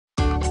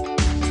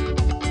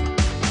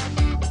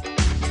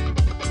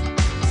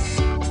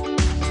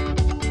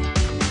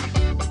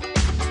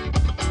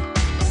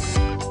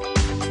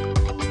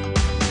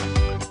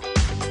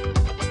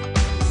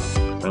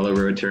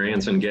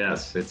Rotarians and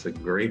guests. It's a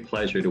great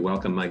pleasure to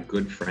welcome my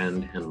good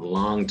friend and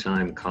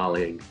longtime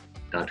colleague,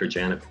 Dr.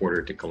 Janet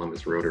Porter, to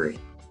Columbus Rotary.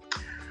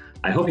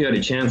 I hope you had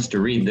a chance to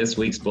read this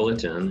week's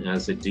bulletin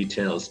as it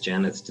details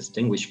Janet's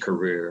distinguished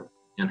career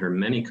and her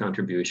many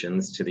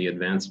contributions to the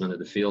advancement of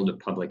the field of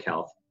public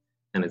health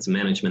and its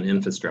management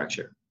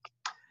infrastructure.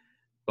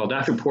 While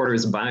Dr.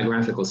 Porter's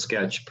biographical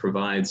sketch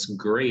provides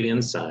great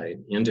insight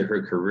into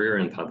her career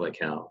in public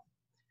health,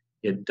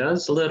 it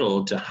does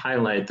little to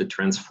highlight the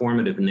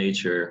transformative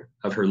nature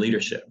of her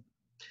leadership.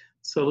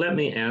 So let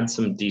me add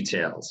some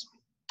details.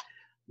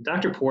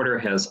 Dr. Porter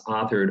has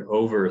authored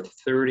over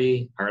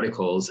 30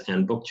 articles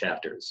and book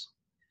chapters.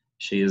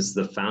 She is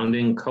the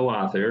founding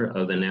co-author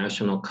of the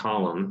national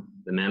column,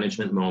 The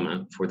Management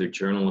Moment, for the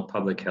Journal of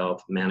Public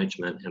Health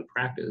Management and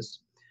Practice,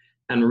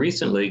 and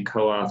recently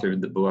co-authored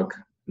the book,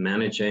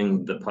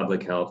 Managing the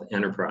Public Health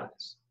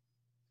Enterprise.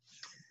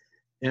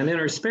 And in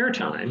her spare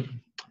time,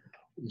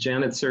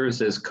 Janet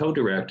serves as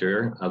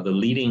co-director of the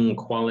Leading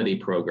Quality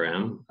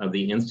Program of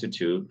the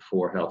Institute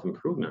for Health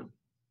Improvement.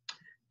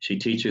 She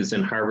teaches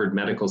in Harvard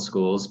Medical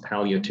School's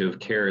Palliative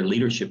Care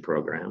Leadership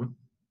Program.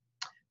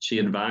 She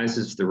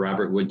advises the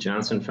Robert Wood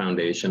Johnson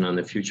Foundation on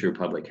the future of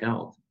public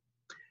health.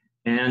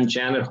 And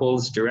Janet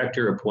holds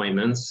director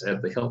appointments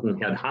at the Hilton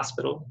Head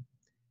Hospital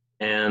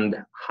and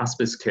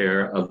hospice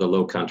care of the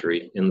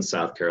Lowcountry in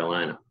South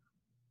Carolina.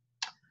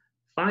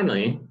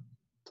 Finally,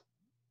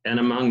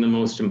 and among the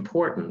most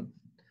important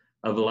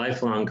of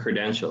lifelong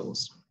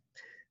credentials,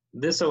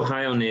 this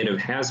Ohio native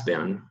has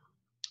been,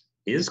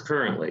 is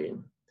currently,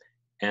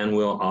 and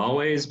will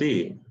always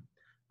be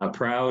a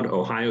proud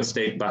Ohio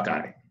State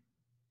Buckeye.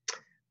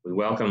 We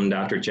welcome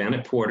Dr.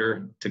 Janet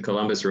Porter to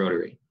Columbus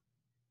Rotary.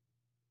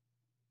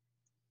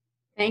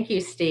 Thank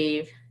you,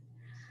 Steve.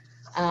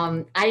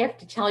 I have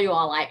to tell you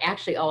all, I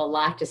actually owe a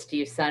lot to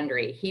Steve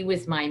Sundry. He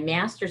was my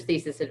master's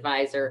thesis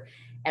advisor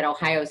at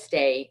Ohio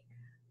State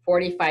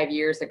 45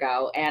 years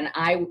ago, and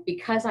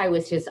because I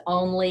was his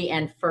only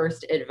and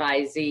first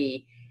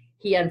advisee,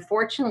 he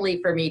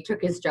unfortunately for me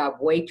took his job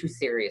way too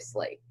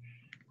seriously.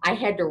 I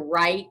had to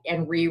write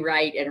and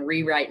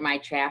rewrite my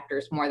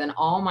chapters more than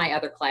all my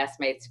other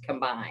classmates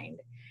combined.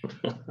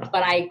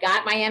 But I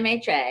got my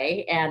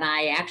MHA and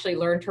I actually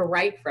learned to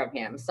write from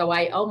him. So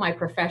I owe my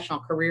professional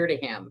career to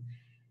him.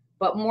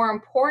 But more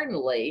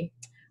importantly,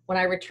 when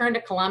I returned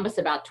to Columbus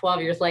about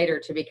 12 years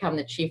later to become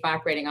the chief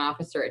operating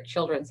officer at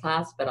Children's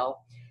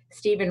Hospital,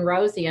 Steve and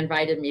Rosie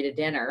invited me to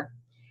dinner.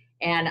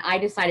 And I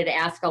decided to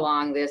ask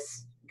along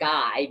this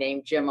guy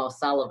named Jim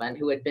O'Sullivan,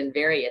 who had been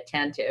very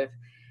attentive.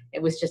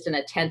 It was just an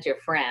attentive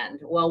friend.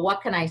 Well,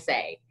 what can I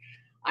say?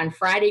 On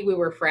Friday, we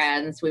were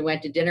friends. We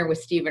went to dinner with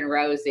Steve and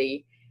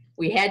Rosie.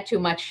 We had too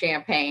much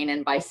champagne,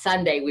 and by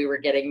Sunday, we were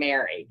getting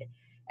married.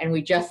 And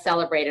we just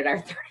celebrated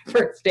our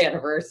 31st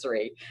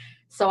anniversary.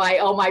 So I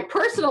owe my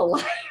personal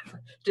life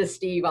to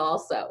Steve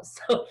also.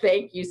 So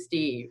thank you,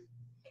 Steve.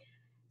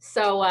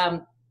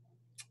 So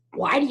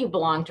why do you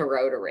belong to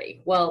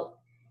Rotary? Well,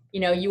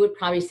 you would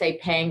probably say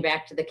paying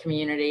back to the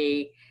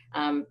community,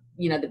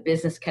 the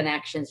business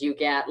connections you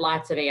get,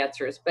 lots of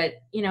answers,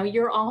 but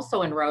you're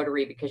also in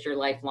Rotary because you're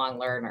lifelong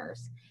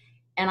learners.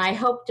 And I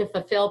hope to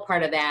fulfill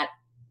part of that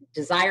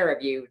desire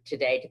of you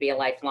today to be a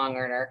lifelong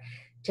learner,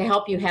 to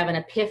help you have an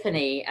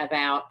epiphany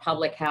about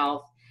public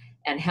health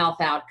and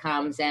health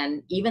outcomes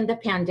and even the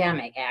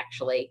pandemic,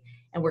 actually.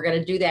 And we're going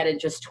to do that in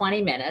just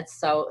 20 minutes.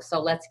 So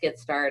let's get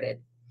started.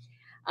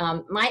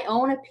 My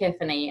own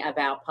epiphany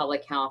about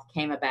public health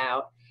came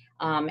about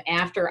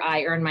after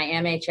I earned my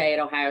MHA at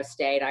Ohio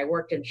State. I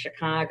worked in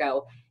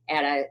Chicago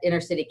at an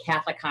inner city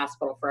Catholic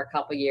hospital for a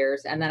couple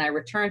years, and then I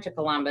returned to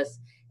Columbus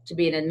to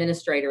be an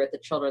administrator at the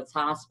Children's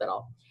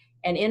Hospital.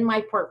 And in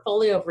my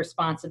portfolio of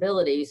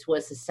responsibilities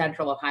was the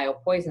Central Ohio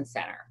Poison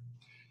Center.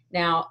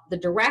 Now, the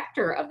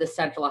director of the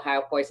Central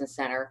Ohio Poison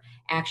Center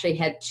actually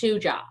had two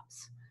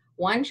jobs.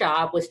 One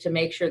job was to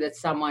make sure that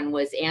someone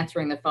was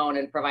answering the phone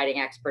and providing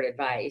expert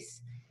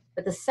advice.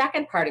 But the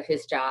second part of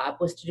his job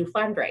was to do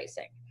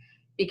fundraising,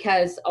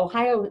 because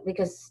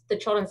the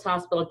Children's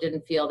Hospital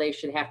didn't feel they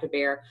should have to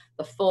bear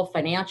the full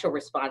financial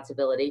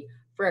responsibility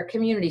for a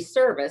community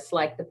service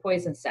like the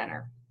Poison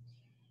Center.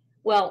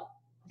 Well,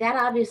 that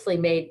obviously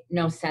made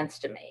no sense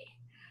to me.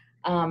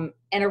 And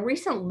a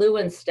recent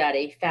Lewin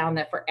study found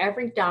that for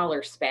every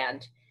dollar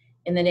spent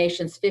in the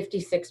nation's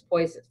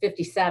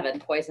 57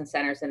 poison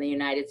centers in the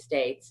United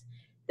States,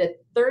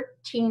 that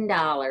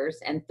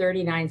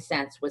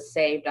 $13.39 was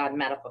saved on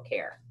medical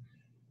care.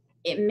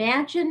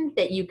 Imagine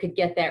that you could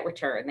get that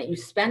return, that you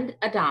spend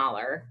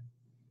 $1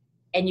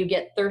 and you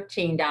get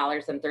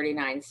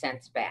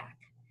 $13.39 back.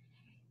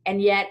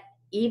 And yet,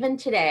 even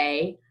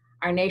today,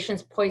 our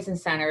nation's poison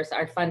centers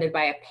are funded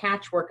by a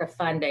patchwork of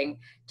funding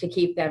to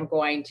keep them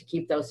going, to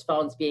keep those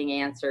phones being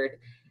answered,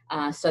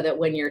 so that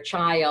when your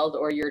child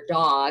or your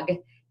dog,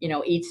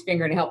 eats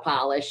fingernail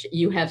polish,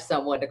 you have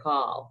someone to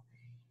call.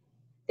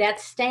 That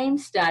same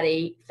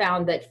study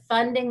found that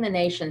funding the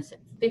nation's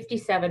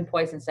 57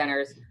 poison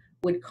centers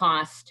would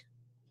cost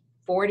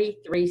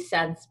 43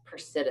 cents per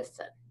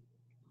citizen.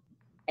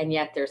 And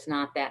yet there's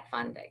not that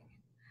funding.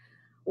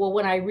 Well,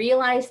 when I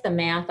realized the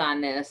math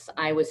on this,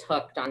 I was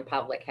hooked on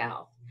public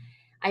health.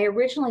 I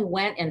originally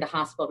went into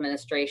hospital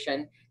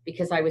administration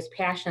because I was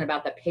passionate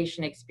about the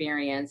patient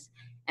experience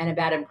and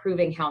about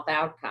improving health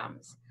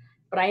outcomes.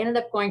 But I ended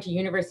up going to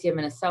University of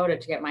Minnesota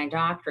to get my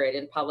doctorate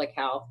in public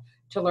health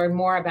to learn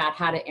more about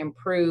how to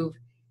improve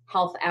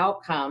health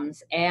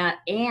outcomes and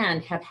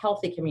have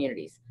healthy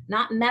communities,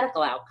 not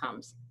medical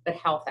outcomes, but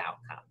health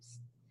outcomes.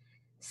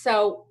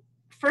 So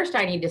first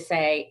I need to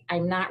say,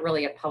 I'm not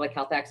really a public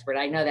health expert.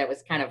 I know that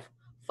was kind of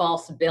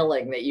false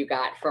billing that you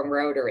got from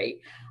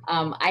Rotary.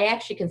 I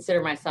actually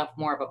consider myself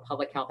more of a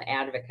public health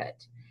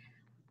advocate.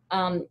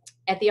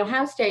 At the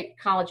Ohio State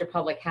College of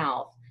Public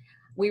Health,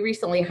 we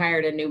recently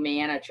hired a new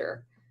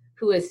manager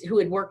who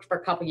had worked for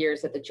a couple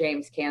years at the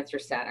James Cancer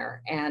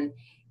Center. And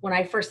when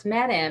I first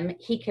met him,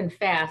 he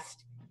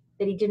confessed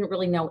that he didn't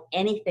really know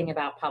anything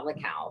about public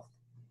health,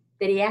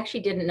 that he actually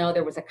didn't know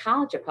there was a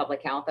College of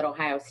Public Health at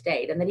Ohio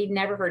State, and that he'd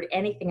never heard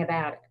anything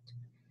about it.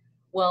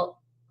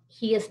 Well,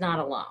 he is not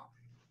alone.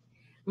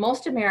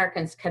 Most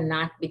Americans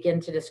cannot begin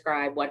to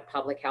describe what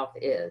public health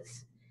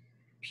is.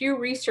 Pew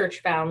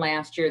Research found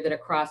last year that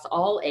across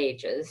all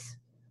ages,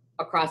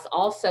 across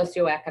all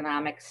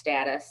socioeconomic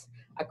status,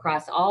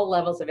 across all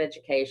levels of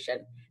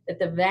education, that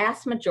the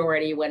vast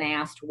majority, when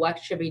asked what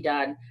should be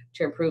done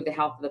to improve the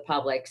health of the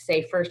public,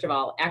 say, first of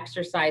all,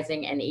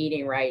 exercising and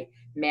eating right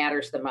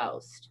matters the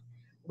most,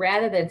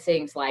 rather than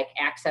things like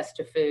access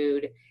to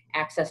food,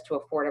 access to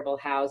affordable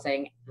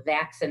housing,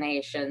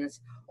 vaccinations,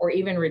 or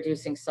even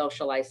reducing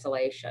social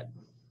isolation.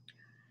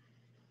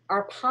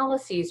 Our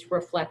policies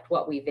reflect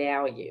what we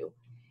value,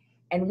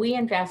 and we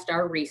invest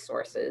our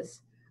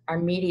resources, our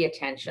media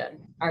attention,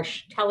 our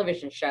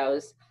television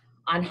shows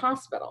on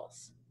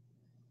hospitals,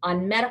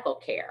 on medical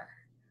care,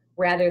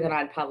 rather than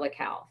on public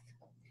health.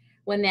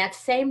 When that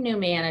same new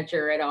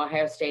manager at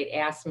Ohio State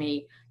asked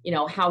me,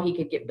 how he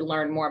could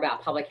learn more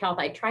about public health,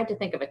 I tried to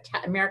think of an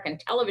American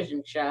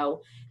television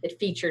show that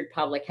featured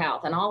public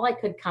health. And all I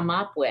could come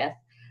up with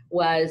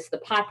was the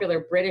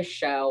popular British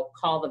show,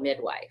 Call the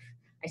Midwife.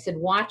 I said,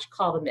 watch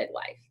Call the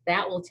Midwife.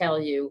 That will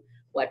tell you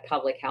what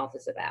public health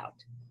is about,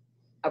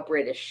 a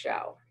British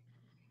show.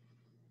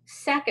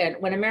 Second,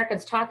 when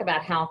Americans talk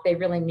about health, they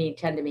really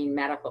tend to mean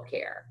medical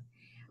care.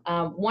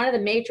 One of the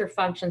major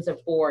functions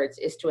of boards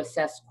is to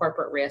assess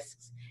corporate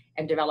risks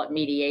and develop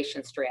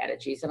mediation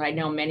strategies. And I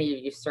know many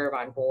of you serve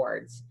on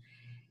boards.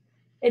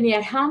 And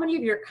yet, how many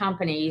of your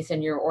companies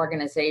and your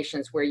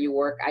organizations where you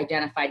work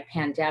identified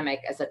pandemic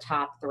as a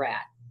top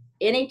threat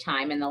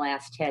anytime in the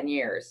last 10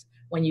 years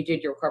when you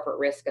did your corporate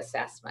risk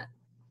assessment?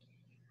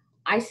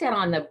 I sat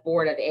on the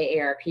board of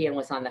AARP and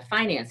was on the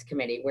finance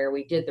committee where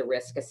we did the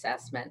risk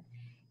assessment.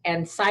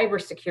 And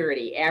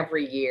cybersecurity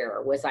every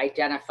year was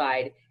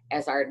identified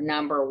as our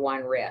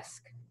 #1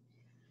 risk.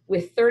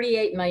 With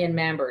 38 million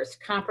members,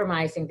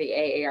 compromising the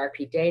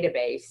AARP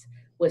database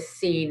was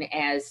seen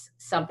as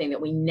something that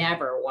we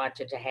never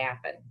wanted to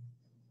happen.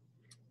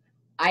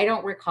 I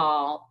don't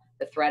recall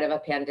the threat of a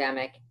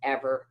pandemic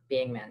ever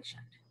being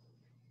mentioned.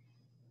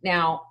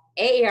 Now,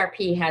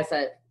 AARP has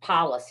a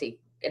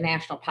policy, a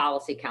National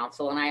Policy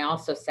Council, and I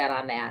also sat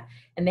on that,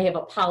 and they have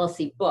a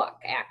policy book,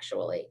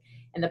 actually.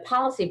 And the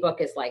policy book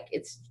is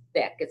it's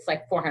thick, it's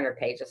like 400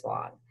 pages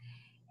long.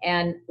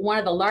 And one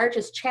of the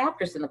largest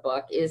chapters in the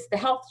book is the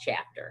health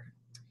chapter.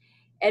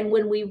 And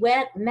when we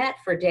met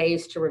for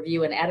days to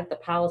review and edit the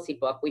policy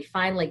book, we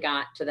finally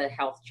got to the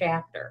health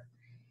chapter.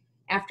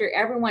 After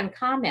everyone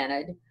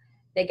commented,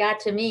 they got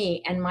to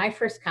me, and my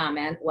first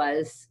comment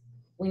was,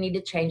 we need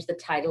to change the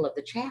title of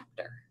the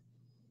chapter.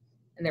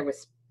 And there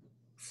was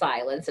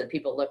silence, and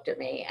people looked at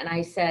me, and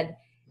I said,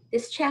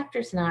 this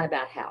chapter's not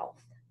about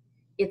health.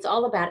 It's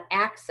all about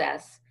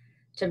access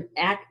to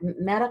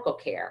medical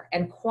care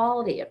and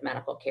quality of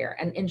medical care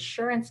and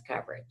insurance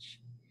coverage.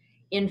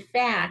 In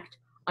fact,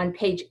 on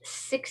page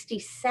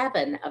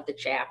 67 of the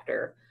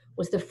chapter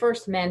was the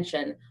first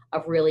mention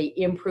of really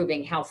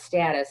improving health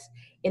status.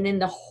 And in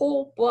the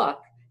whole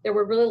book, there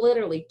were really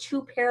literally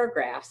 2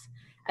 paragraphs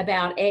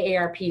about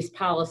AARP's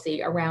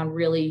policy around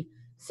really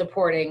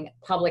supporting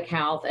public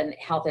health and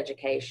health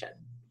education.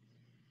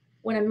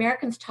 When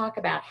Americans talk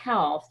about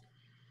health,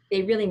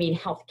 they really mean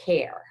health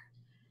care,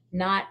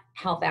 not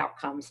health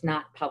outcomes,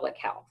 not public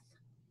health.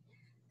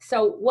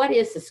 So what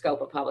is the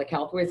scope of public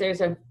health? Where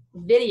there's a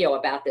video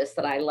about this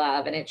that I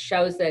love, and it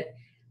shows that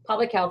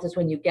public health is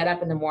when you get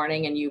up in the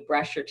morning and you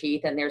brush your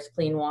teeth and there's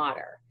clean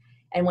water.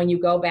 And when you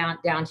go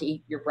down to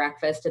eat your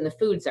breakfast and the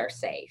foods are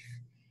safe.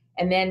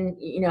 And then,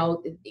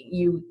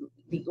 you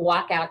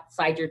walk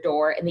outside your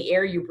door and the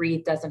air you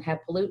breathe doesn't have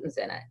pollutants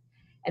in it.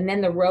 And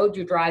then the road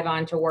you drive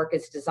on to work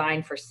is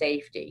designed for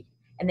safety.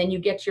 And then you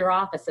get to your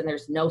office and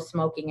there's no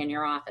smoking in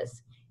your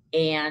office,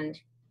 and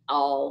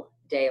all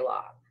day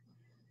long.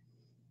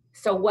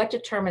 So what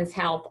determines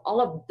health?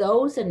 All of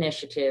those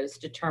initiatives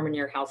determine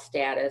your health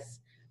status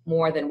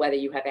more than whether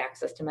you have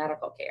access to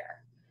medical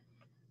care.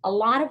 A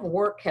lot of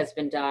work has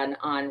been done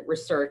on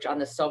research on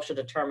the social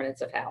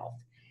determinants of health,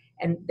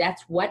 and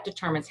that's what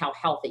determines how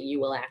healthy you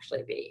will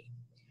actually be.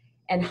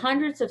 And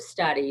hundreds of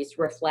studies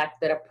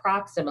reflect that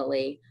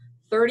approximately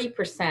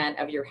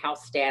 30% of your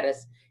health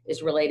status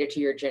is related to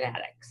your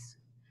genetics.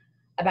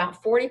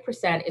 About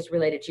 40% is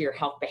related to your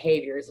health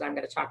behaviors, and I'm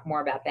going to talk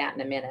more about that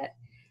in a minute.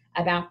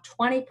 About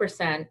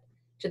 20%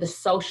 to the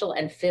social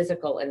and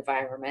physical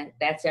environment.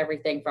 That's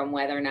everything from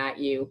whether or not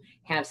you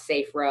have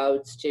safe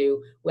roads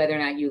to whether or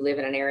not you live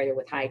in an area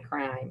with high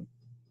crime.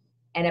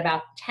 And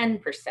about 10%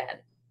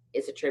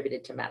 is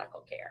attributed to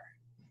medical care.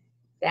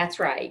 That's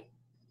right.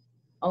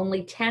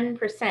 Only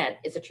 10%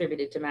 is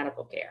attributed to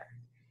medical care.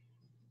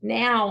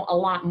 Now, a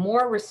lot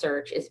more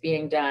research is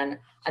being done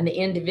on the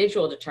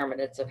individual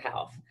determinants of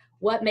health.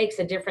 What makes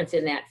a difference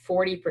in that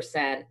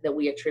 40% that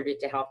we attribute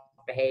to health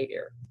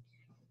behavior?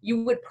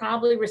 You would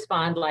probably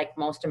respond like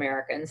most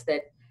Americans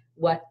that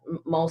what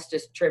most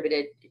is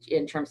attributed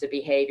in terms of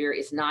behavior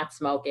is not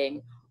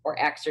smoking or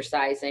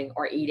exercising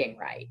or eating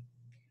right.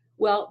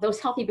 Well,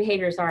 those healthy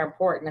behaviors are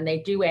important, and they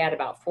do add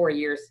about 4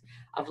 years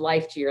of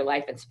life to your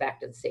life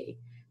expectancy.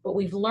 But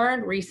we've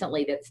learned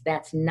recently that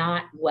that's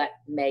not what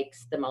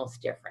makes the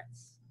most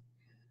difference.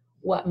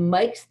 What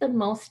makes the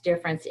most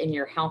difference in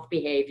your health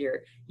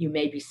behavior, you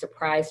may be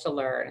surprised to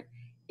learn,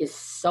 is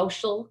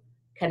social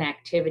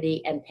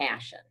connectivity and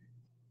passion.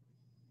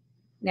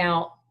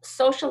 Now,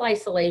 social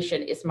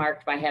isolation is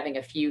marked by having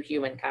a few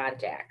human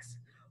contacts,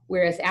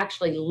 whereas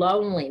actually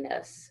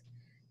loneliness,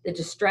 the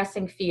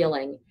distressing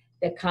feeling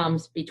that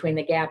comes between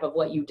the gap of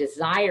what you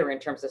desire in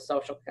terms of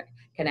social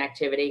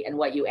connectivity and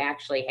what you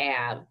actually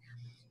have,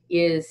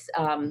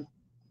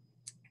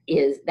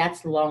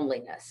 that's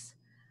loneliness.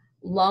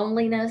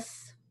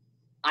 Loneliness,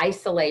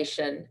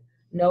 isolation,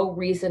 no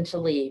reason to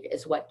leave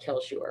is what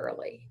kills you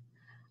early.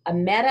 A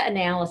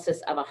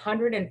meta-analysis of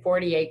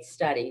 148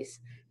 studies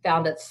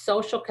found that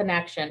social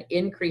connection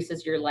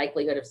increases your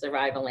likelihood of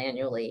survival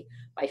annually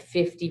by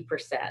 50%.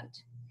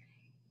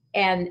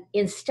 And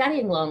in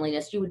studying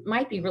loneliness, you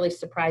might be really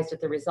surprised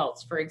at the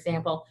results. For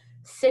example,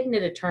 Cigna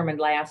determined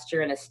last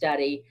year in a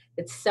study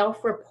that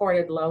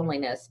self-reported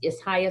loneliness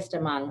is highest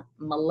among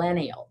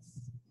millennials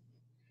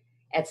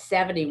at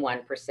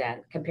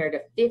 71% compared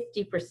to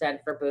 50%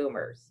 for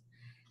boomers.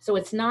 So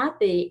it's not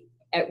the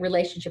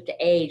relationship to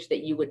age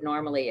that you would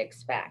normally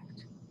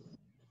expect.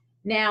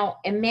 Now,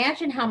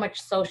 imagine how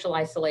much social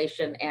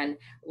isolation and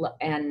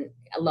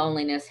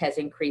loneliness has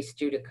increased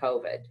due to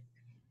COVID.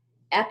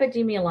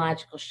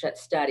 Epidemiological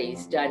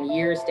studies done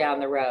years down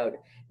the road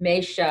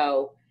may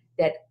show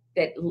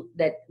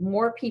that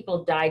more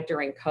people died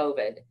during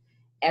COVID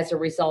as a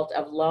result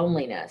of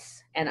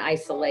loneliness and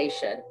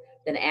isolation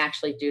than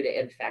actually due to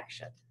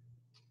infection.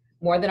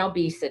 More than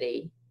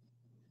obesity,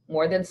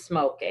 more than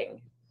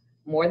smoking,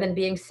 more than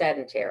being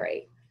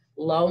sedentary,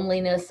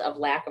 loneliness of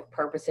lack of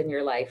purpose in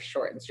your life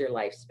shortens your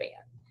lifespan.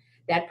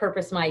 That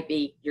purpose might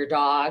be your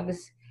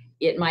dogs,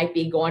 it might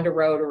be going to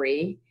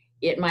Rotary,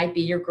 it might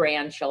be your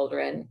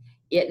grandchildren,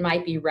 it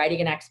might be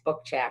writing an next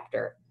book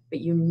chapter, but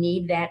you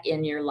need that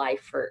in your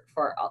life for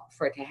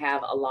it to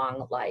have a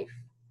long life.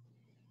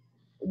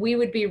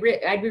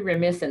 I'd be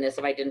remiss in this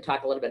if I didn't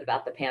talk a little bit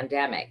about the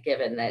pandemic,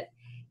 given that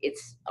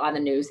it's on the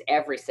news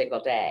every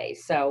single day.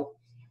 So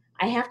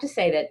I have to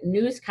say that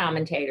news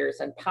commentators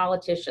and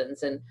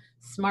politicians and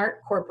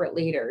smart corporate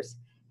leaders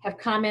have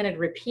commented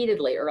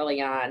repeatedly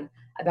early on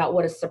about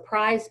what a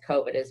surprise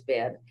COVID has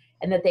been,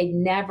 and that they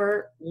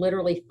never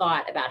literally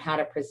thought about how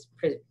to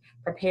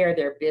prepare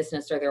their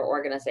business or their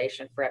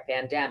organization for a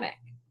pandemic.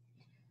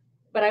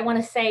 But I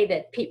want to say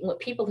that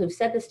people who've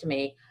said this to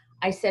me,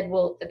 I said,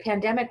 well, the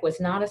pandemic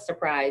was not a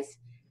surprise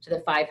to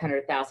the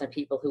 500,000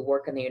 people who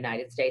work in the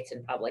United States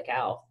in public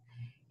health,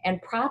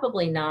 and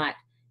probably not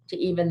to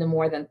even the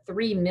more than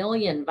 3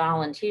 million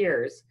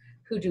volunteers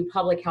who do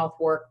public health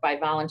work by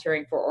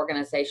volunteering for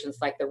organizations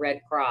like the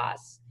Red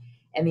Cross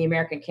and the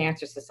American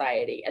Cancer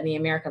Society and the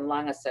American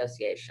Lung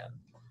Association.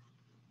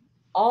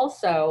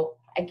 Also,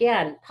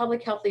 again,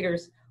 public health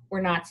leaders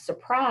were not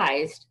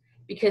surprised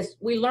because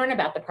we learn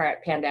about the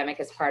pandemic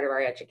as part of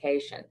our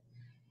education.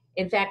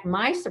 In fact,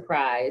 my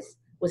surprise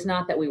was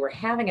not that we were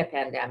having a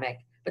pandemic,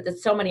 but that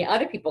so many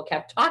other people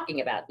kept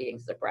talking about being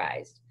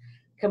surprised,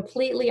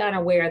 completely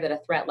unaware that a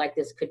threat like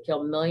this could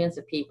kill millions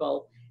of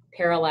people,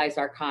 paralyze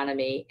our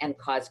economy, and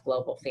cause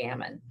global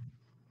famine.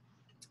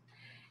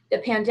 The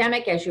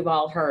pandemic, as you've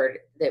all heard,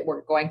 that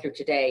we're going through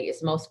today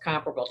is most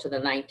comparable to the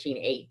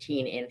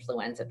 1918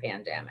 influenza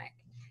pandemic.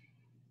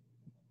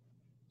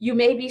 You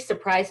may be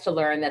surprised to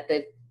learn that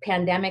the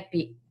pandemic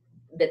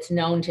that's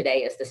known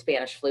today as the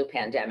Spanish flu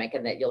pandemic,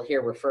 and that you'll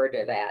hear referred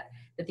to that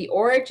the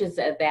origins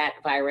of that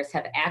virus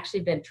have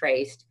actually been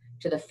traced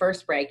to the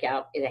first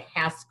breakout in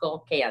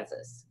Haskell,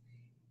 Kansas.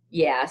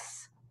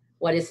 Yes,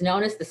 what is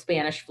known as the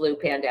Spanish flu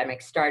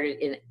pandemic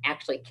started in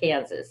actually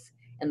Kansas,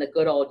 in the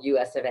good old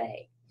US of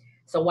A.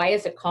 So why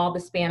is it called the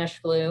Spanish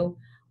flu?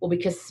 Well,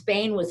 because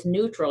Spain was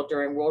neutral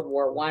during World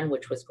War I,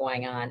 which was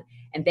going on,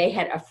 and they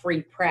had a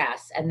free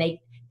press, and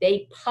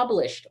they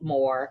published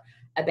more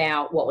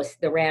about what was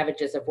the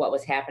ravages of what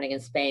was happening in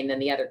Spain than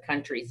the other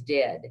countries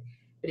did.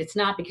 But it's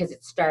not because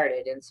it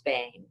started in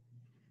Spain.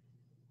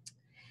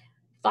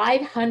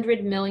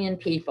 500 million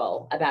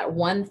people, about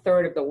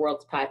 1/3 of the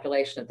world's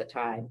population at the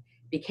time,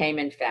 became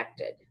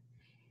infected.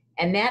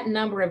 And that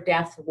number of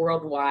deaths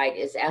worldwide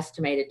is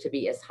estimated to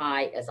be as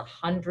high as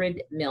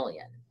 100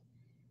 million.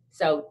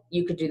 So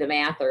you could do the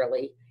math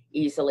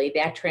easily.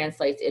 That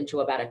translates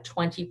into about a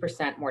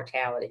 20%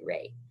 mortality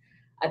rate.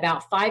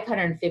 About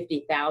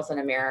 550,000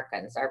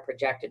 Americans are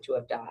projected to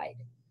have died.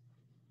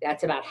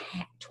 That's about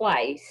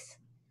twice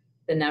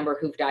the number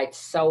who've died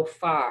so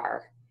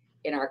far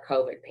in our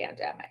COVID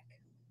pandemic.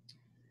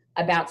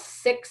 About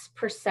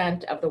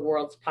 6% of the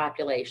world's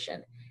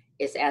population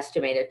is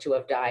estimated to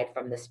have died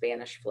from the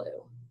Spanish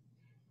flu.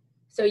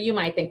 So you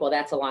might think, well,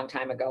 that's a long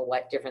time ago.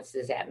 What difference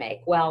does that make?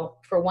 Well,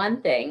 for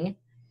one thing,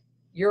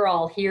 you're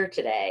all here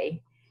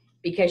today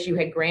because you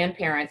had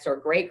grandparents or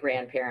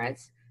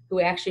great-grandparents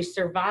who actually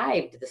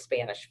survived the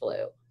Spanish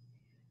flu.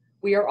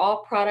 We are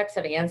all products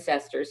of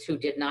ancestors who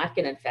did not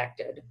get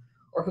infected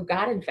or who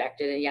got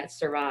infected and yet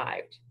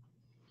survived.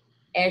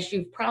 As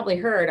you've probably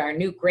heard, our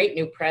great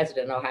new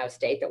president of Ohio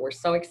State that we're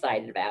so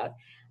excited about,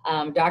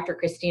 Dr.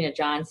 Christina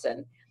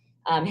Johnson,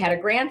 had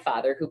a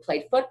grandfather who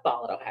played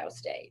football at Ohio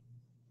State.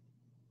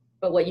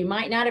 But what you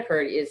might not have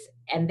heard is,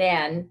 and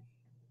then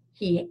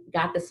he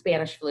got the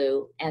Spanish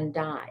flu and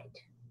died.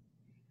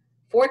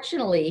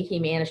 Fortunately, he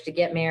managed to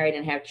get married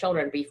and have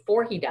children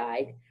before he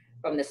died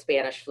from the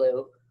Spanish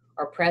flu,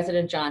 or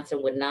President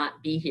Johnson would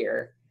not be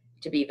here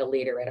to be the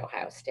leader at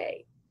Ohio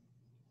State.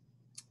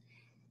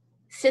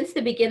 Since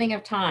the beginning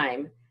of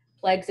time,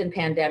 plagues and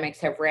pandemics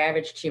have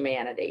ravaged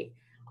humanity,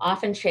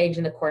 often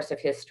changing the course of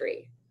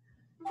history.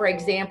 For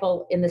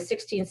example, in the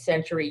 16th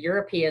century,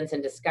 Europeans,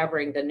 in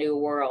discovering the New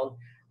World,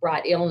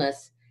 brought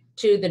illness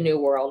to the New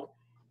World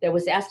that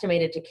was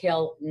estimated to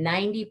kill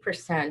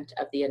 90%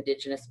 of the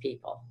indigenous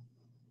people.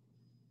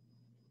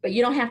 But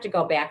you don't have to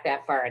go back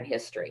that far in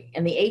history.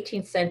 In the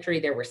 18th century,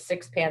 there were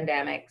 6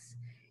 pandemics.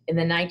 In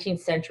the 19th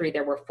century,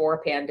 there were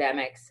 4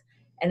 pandemics.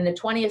 And in the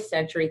 20th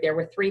century, there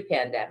were 3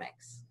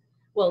 pandemics.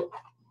 Well,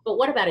 but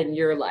what about in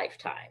your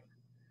lifetime?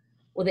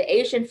 Well, the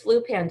Asian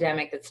flu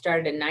pandemic that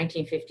started in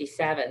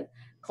 1957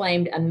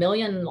 claimed 1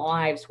 million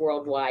lives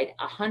worldwide,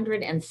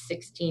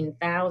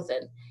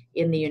 116,000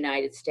 in the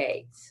United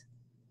States.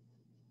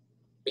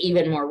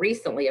 Even more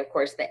recently, of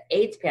course, the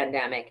AIDS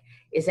pandemic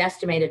is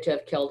estimated to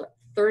have killed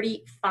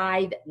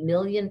 35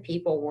 million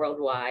people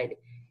worldwide,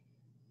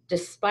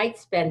 despite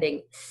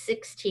spending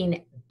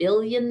 $16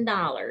 billion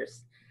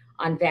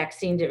on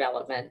vaccine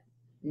development.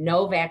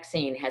 No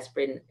vaccine has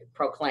been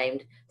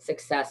proclaimed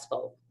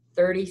successful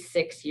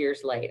 36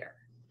 years later.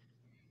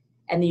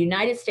 And the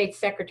United States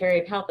Secretary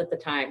of Health at the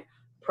time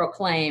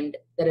proclaimed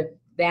that a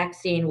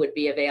vaccine would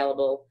be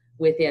available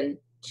within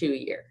 2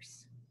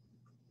 years.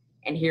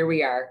 And here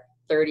we are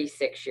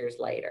 36 years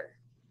later.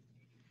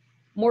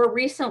 More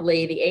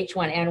recently, the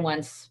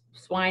H1N1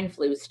 swine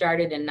flu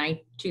started in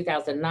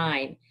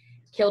 2009,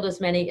 killed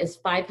as many as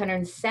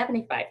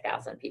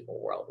 575,000 people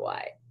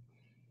worldwide.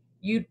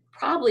 You'd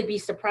probably be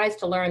surprised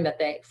to learn that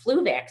the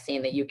flu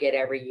vaccine that you get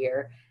every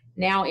year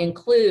now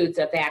includes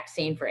a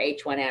vaccine for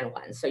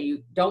H1N1. So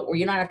you don't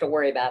have to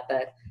worry about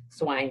the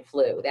swine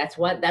flu. That's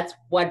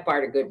one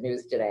part of good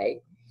news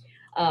today.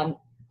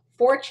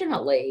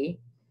 Fortunately,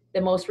 the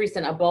most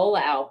recent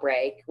Ebola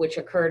outbreak, which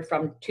occurred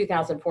from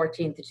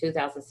 2014 to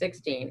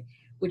 2016,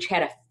 which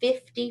had a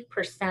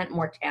 50%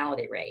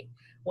 mortality rate,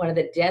 one of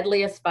the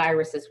deadliest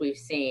viruses we've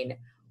seen,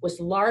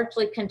 was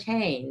largely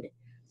contained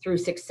through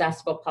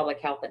successful public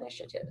health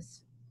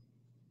initiatives.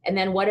 And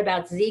then what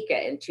about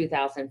Zika in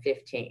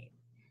 2015?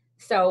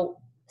 So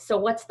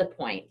what's the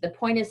point? The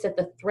point is that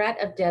the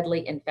threat of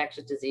deadly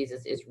infectious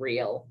diseases is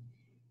real,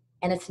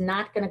 and it's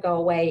not going to go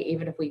away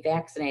even if we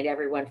vaccinate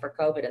everyone for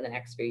COVID in the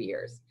next few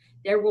years.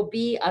 There will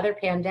be other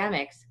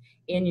pandemics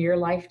in your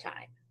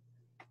lifetime.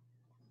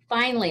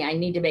 Finally, I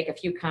need to make a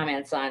few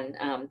comments on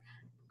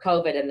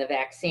COVID and the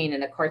vaccine.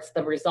 And of course,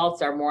 the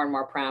results are more and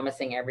more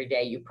promising every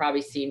day. You've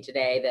probably seen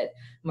today that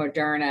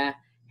Moderna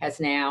has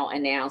now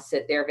announced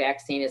that their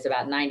vaccine is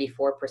about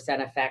 94%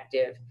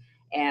 effective,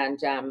 and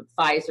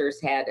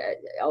Pfizer's had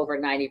over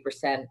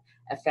 90%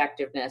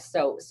 effectiveness.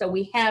 So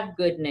we have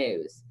good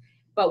news.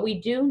 But we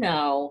do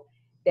know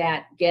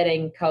that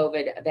getting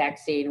COVID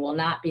vaccine will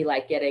not be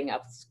like getting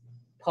a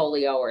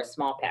polio or a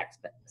smallpox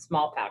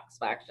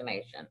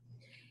vaccination.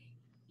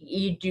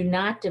 You do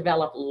not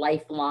develop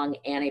lifelong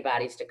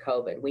antibodies to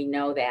COVID. We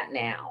know that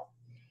now.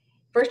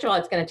 First of all,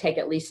 it's going to take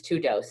at least 2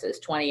 doses,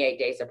 28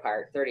 days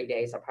apart, 30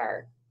 days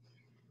apart.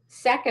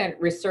 Second,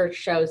 research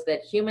shows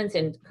that humans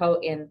in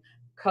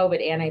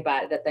COVID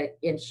antibody,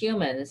 in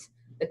humans,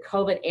 the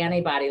COVID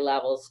antibody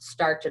levels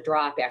start to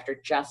drop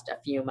after just a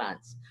few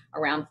months.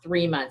 Around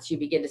 3 months, you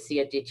begin to see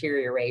a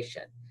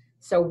deterioration.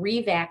 So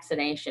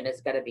revaccination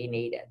is going to be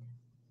needed.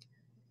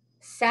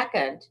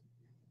 Second,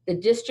 the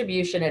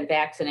distribution and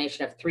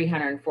vaccination of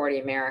 340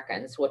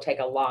 Americans will take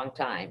a long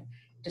time,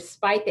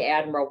 despite the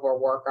admirable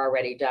work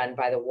already done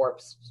by the Warp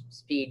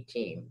Speed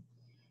team.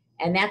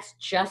 And that's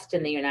just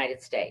in the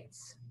United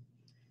States.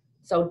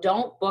 So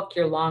don't book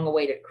your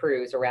long-awaited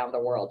cruise around the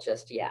world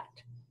just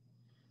yet.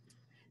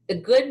 The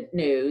good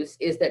news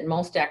is that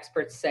most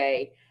experts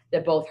say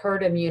that both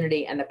herd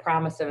immunity and the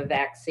promise of a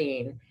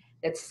vaccine,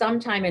 that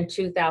sometime in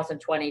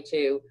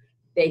 2022,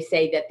 they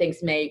say that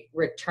things may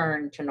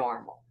return to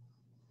normal.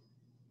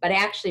 But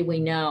actually, we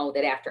know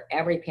that after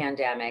every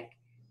pandemic,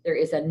 there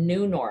is a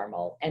new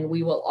normal, and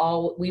we will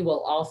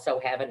also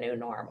have a new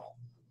normal.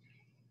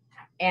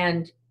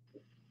 And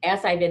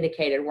as I've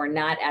indicated, we're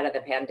not out of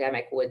the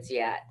pandemic woods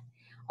yet.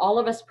 All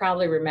of us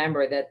probably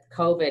remember that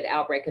COVID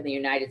outbreak in the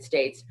United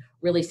States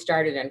really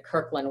started in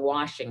Kirkland,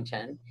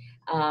 Washington,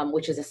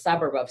 which is a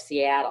suburb of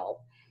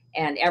Seattle.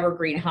 And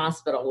Evergreen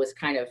Hospital was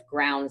kind of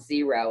ground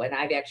zero. And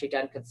I've actually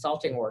done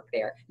consulting work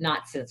there,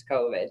 not since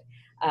COVID.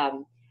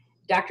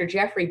 Dr.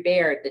 Jeffrey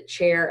Baird, the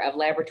chair of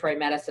laboratory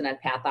medicine and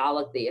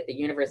pathology at the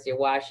University of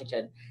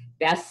Washington,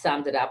 best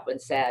summed it up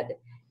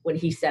when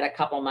he said a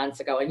couple months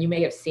ago, and you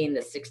may have seen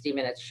the 60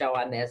 Minutes show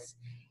on this,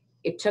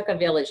 it took a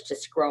village to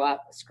screw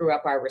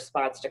up our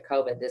response to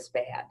COVID this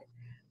bad.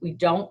 We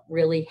don't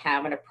really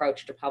have an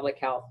approach to public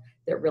health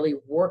that really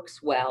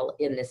works well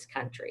in this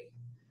country.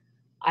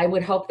 I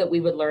would hope that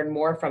we would learn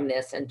more from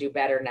this and do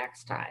better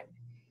next time,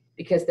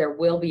 because there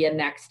will be a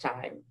next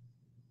time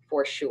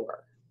for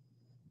sure.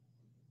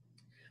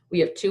 We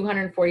have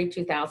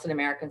 242,000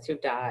 Americans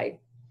who've died,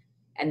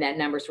 and that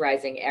number's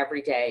rising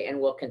every day and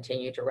will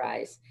continue to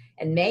rise,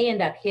 and may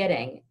end up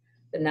hitting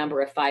the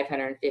number of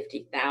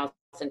 550,000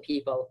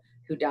 people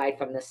who died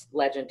from this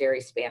legendary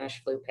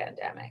Spanish flu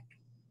pandemic.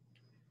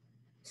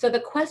 So the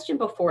question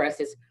before us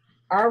is,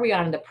 are we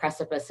on the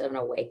precipice of an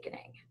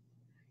awakening,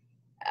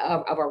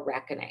 of a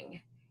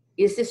reckoning?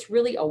 Is this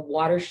really a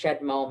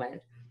watershed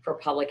moment for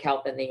public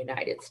health in the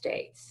United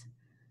States?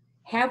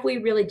 Have we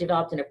really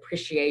developed an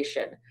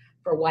appreciation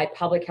for why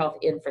public health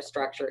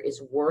infrastructure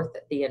is worth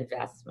the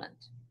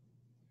investment?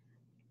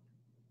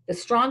 The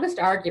strongest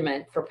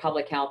argument for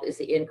public health is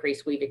the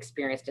increase we've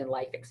experienced in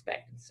life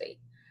expectancy.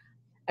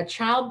 A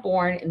child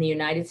born in the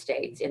United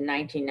States in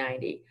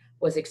 1990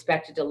 was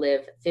expected to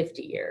live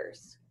 50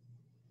 years.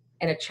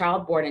 And a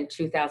child born in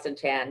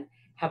 2010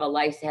 has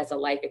a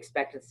life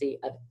expectancy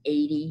of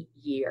 80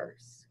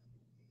 years.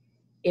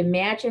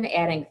 Imagine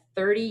adding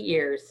 30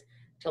 years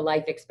to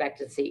life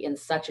expectancy in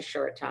such a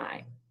short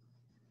time.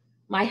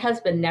 My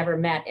husband never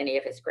met any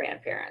of his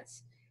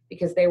grandparents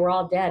because they were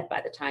all dead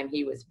by the time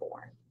he was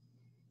born.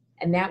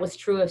 And that was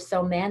true of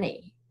so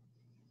many.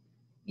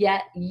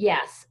 Yet,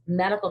 yes,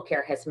 medical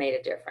care has made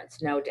a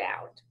difference, no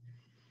doubt.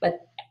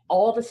 But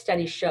all the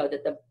studies show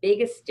that the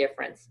biggest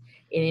difference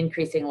in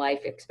increasing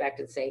life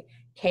expectancy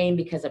came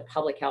because of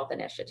public health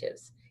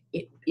initiatives.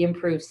 It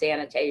improved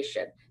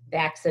sanitation,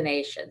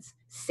 vaccinations,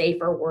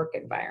 safer work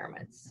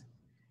environments.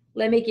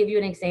 Let me give you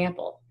an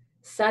example.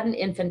 Sudden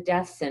infant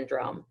death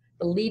syndrome,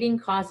 the leading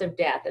cause of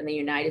death in the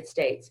United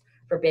States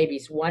for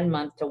babies 1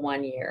 month to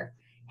 1 year,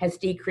 has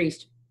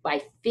decreased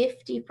by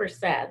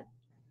 50%,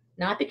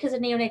 not because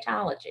of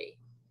neonatology,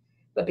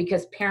 but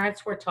because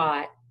parents were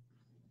taught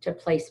to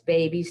place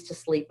babies to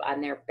sleep on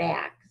their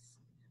backs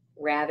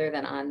rather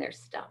than on their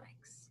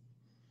stomachs.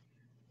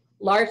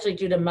 Largely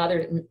due to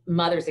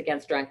Mothers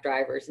Against Drunk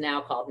Drivers,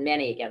 now called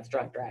Many Against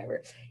Drunk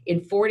Drivers.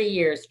 In 40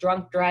 years,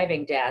 drunk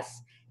driving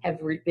deaths have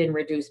been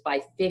reduced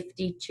by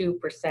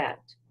 52%.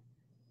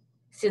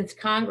 Since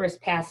Congress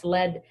passed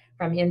banning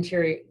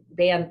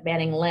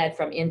lead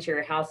from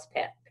interior house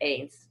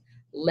paints,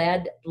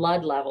 lead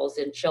blood levels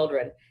in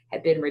children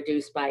have been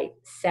reduced by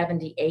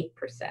 78%.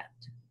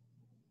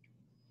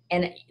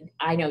 And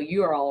I know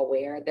you are all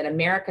aware that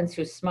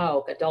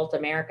adult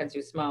Americans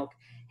who smoke,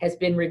 has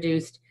been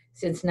reduced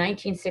since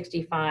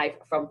 1965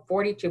 from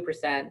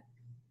 42%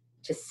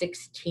 to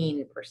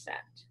 16%.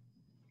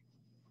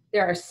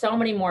 There are so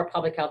many more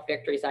public health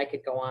victories, I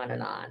could go on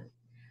and on.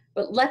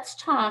 But let's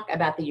talk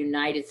about the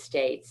United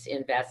States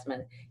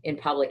investment in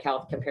public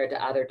health compared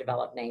to other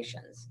developed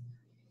nations.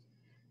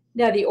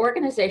 Now, the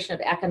Organization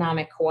of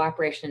Economic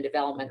Cooperation and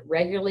Development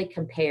regularly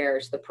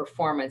compares the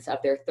performance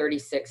of their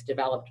 36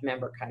 developed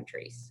member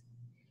countries.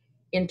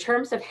 In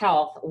terms of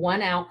health,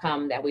 one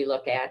outcome that we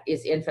look at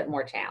is infant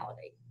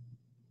mortality,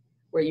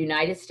 where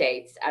United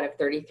States, out of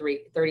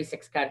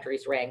 36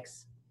 countries,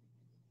 ranks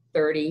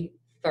 33rd.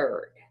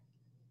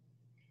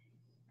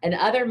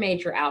 Another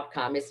major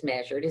outcome is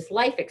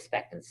life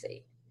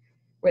expectancy,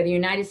 where the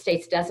United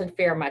States doesn't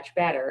fare much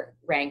better,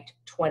 ranked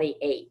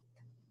 28th.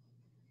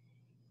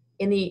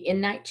 In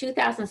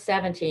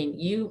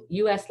 2017,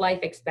 U.S. life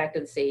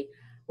expectancy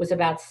was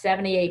about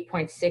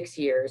 78.6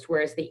 years,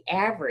 whereas the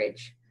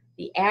average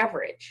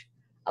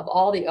of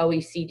all the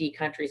OECD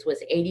countries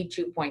was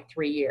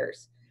 82.3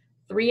 years,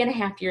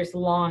 3.5 years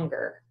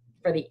longer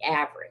for the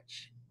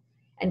average.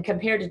 And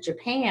compared to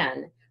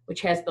Japan, which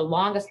has the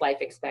longest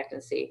life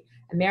expectancy,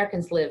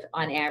 Americans live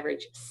on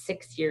average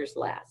 6 years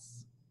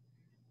less.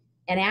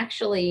 And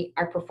actually,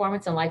 our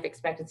performance in life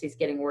expectancy is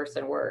getting worse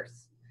and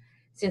worse.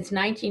 Since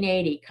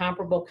 1980,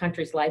 comparable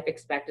countries' life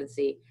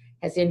expectancy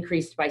has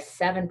increased by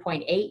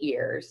 7.8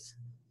 years,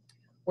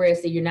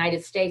 whereas the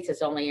United States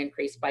has only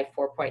increased by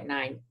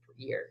 4.9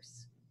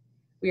 years.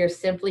 We are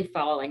simply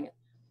falling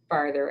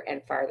farther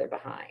and farther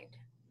behind.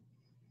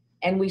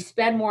 And we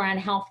spend more on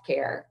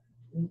healthcare,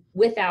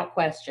 without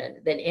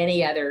question, than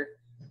any other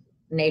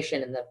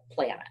nation in the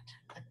planet.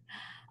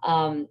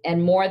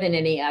 and more than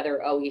any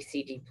other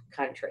OECD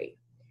country.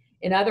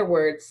 In other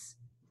words,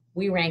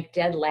 we rank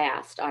dead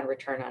last on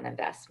return on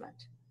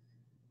investment.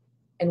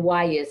 And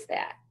why is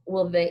that?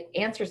 Well, the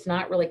answer is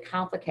not really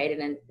complicated,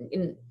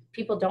 and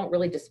people don't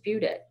really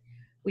dispute it.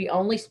 We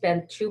only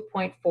spend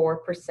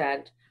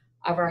 2.4%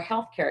 of our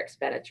healthcare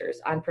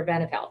expenditures on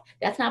preventive health.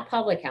 That's not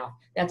public health,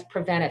 that's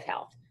preventive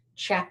health,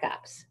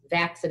 checkups,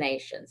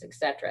 vaccinations,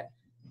 etc.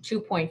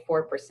 2.4%.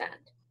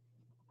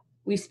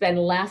 We spend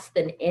less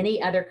than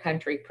any other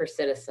country per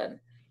citizen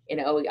in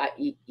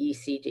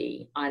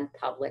OECD on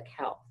public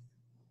health.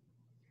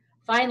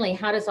 Finally,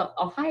 how does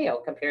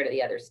Ohio compare to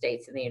the other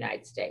states in the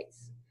United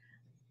States?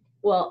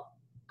 Well,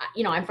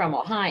 I'm from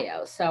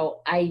Ohio,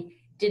 so I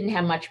didn't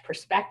have much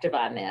perspective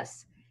on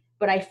this,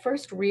 but I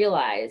first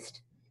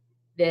realized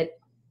that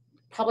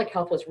public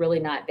health was really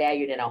not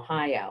valued in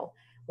Ohio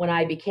when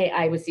I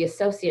was the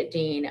associate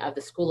dean of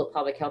the School of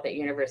Public Health at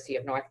University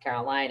of North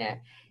Carolina,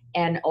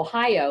 and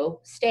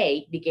Ohio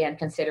State began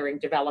considering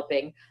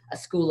developing a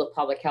School of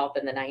Public Health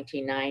in the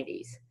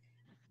 1990s.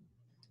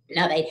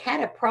 Now, they'd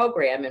had a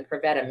program in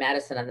preventive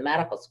medicine in the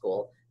medical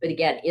school, but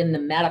again, in the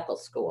medical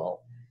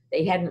school,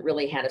 they hadn't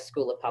really had a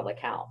School of Public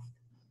Health.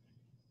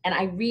 And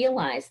I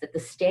realized that the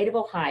state of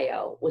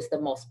Ohio was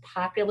the most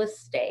populous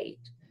state,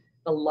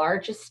 the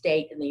largest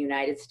state in the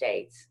United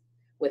States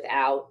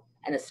without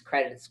an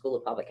accredited School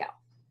of Public Health.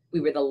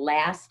 We were the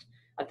last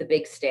of the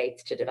big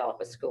states to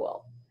develop a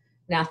school.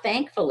 Now,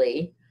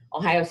 thankfully,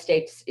 Ohio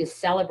State is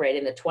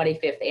celebrating the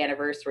 25th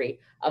anniversary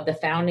of the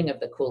founding of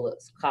the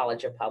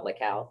College of Public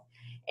Health,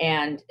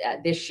 and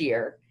this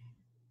year.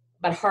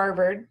 But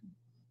Harvard,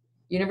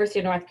 University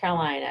of North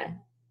Carolina,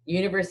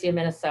 University of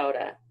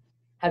Minnesota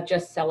have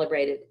just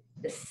celebrated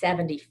the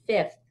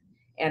 75th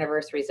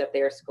anniversaries of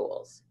their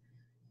schools.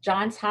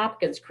 Johns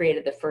Hopkins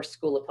created the first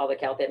School of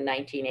Public Health in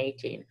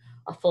 1918,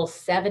 a full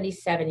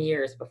 77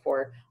 years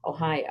before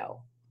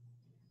Ohio.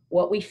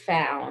 What we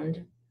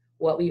found,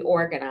 what we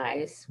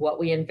organize, what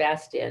we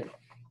invest in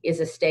is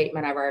a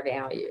statement of our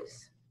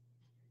values.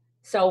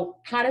 So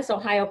how does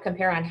Ohio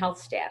compare on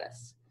health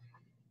status?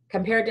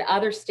 Compared to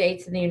other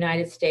states in the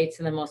United States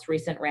in the most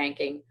recent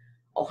ranking,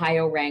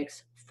 Ohio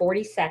ranks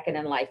 42nd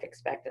in life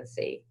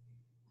expectancy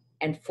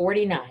and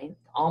 49th,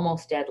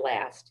 almost dead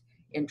last,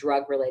 in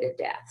drug-related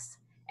deaths.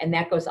 And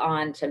that goes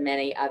on to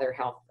many other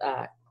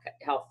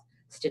health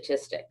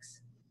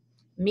statistics.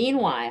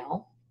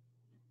 Meanwhile,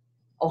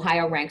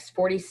 Ohio ranks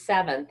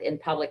 47th in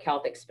public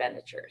health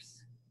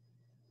expenditures,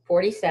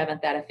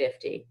 47th out of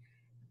 50,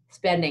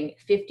 spending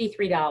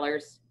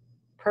 $53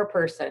 per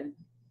person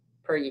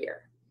per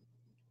year.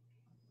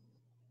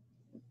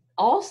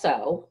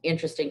 Also,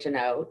 interesting to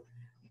note,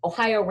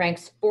 Ohio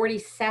ranks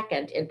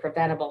 42nd in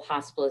preventable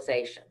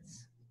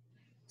hospitalizations.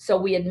 So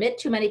we admit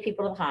too many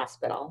people to the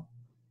hospital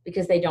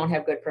because they don't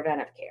have good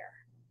preventive care.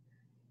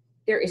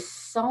 There is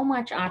so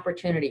much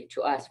opportunity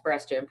for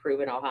us to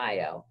improve in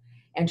Ohio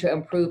and to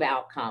improve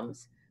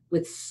outcomes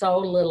with so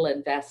little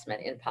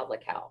investment in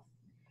public health.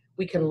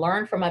 We can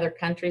learn from other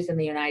countries in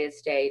the United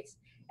States,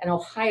 and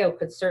Ohio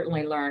could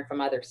certainly learn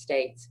from other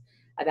states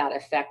about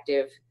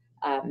effective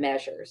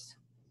measures.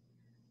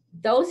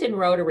 Those in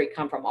Rotary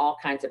come from all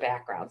kinds of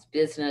backgrounds: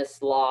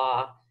 business,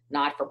 law,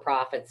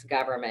 not-for-profits,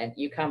 government.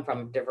 You come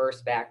from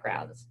diverse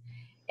backgrounds.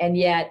 And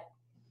yet,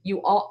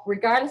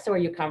 regardless of where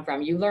you come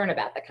from, you learn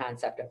about the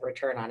concept of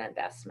return on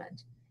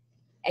investment.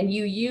 And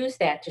you use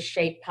that to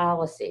shape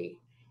policy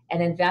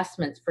and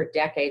investments for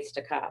decades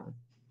to come.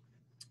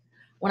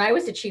 When I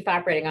was the chief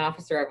operating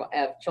officer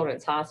of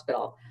Children's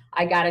Hospital,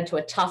 I got into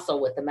a tussle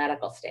with the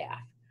medical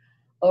staff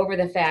over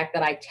the fact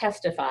that I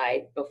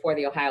testified before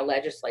the Ohio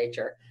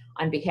legislature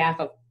on behalf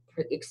of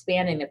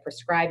expanding the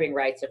prescribing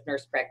rights of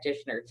nurse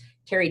practitioners.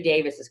 Terry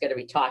Davis is going to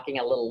be talking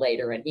a little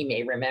later, and he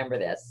may remember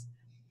this.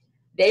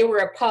 They were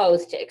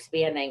opposed to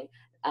expanding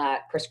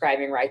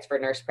prescribing rights for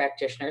nurse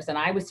practitioners, and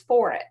I was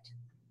for it,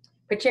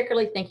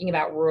 particularly thinking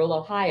about rural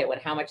Ohio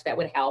and how much that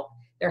would help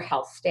their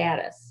health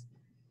status.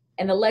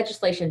 And the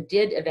legislation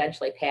did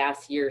eventually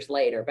pass years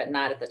later, but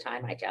not at the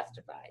time I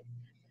testified.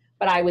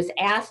 But I was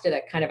asked at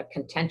a kind of a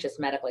contentious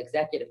medical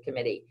executive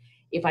committee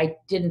if I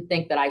didn't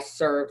think that I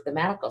served the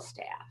medical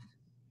staff.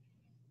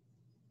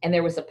 And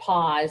there was a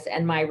pause,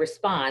 and my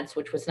response,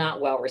 which was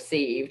not well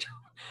received,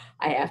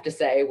 I have to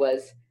say,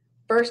 was,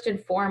 first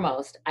and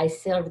foremost, I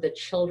serve the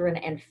children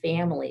and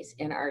families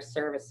in our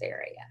service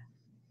area,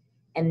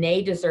 and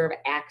they deserve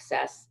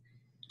access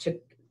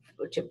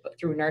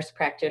through nurse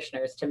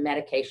practitioners to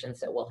medications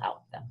that will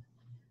help them.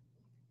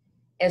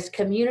 As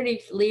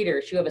community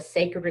leaders, you have a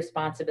sacred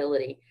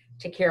responsibility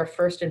to care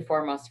first and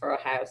foremost for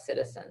Ohio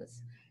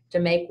citizens, to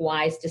make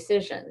wise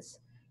decisions.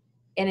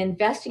 And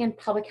investing in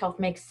public health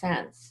makes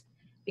sense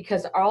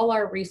because all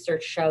our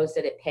research shows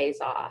that it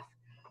pays off.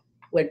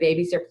 When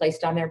babies are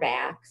placed on their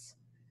backs,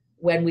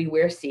 when we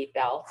wear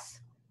seatbelts,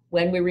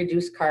 when we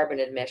reduce carbon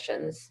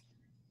emissions,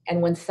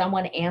 and when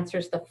someone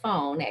answers the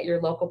phone at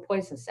your local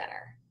poison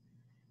center.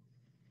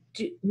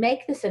 To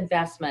make this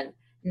investment,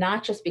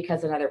 not just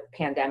because another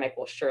pandemic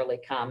will surely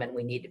come and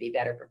we need to be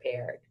better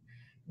prepared.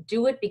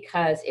 do it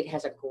because it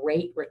has a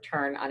great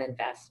return on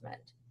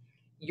investment.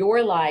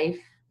 Your life,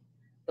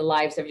 the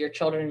lives of your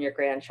children and your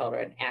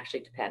grandchildren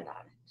actually depend on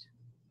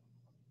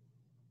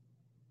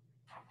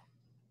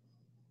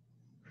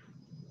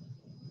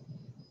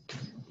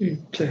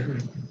it.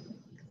 That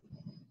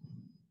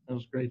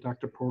was great,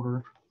 Dr.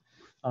 Porter.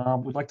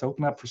 We'd like to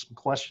open up for some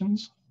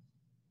questions.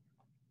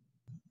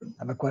 I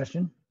have a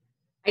question.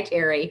 Hi,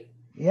 Terry.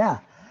 Yeah.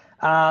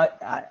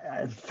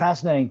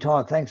 Fascinating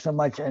talk. Thanks so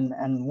much.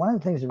 And one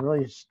of the things that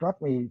really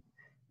struck me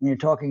when you're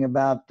talking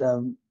about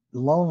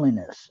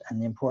loneliness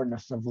and the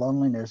importance of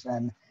loneliness,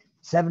 and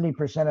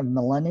 70% of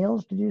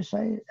millennials, did you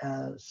say?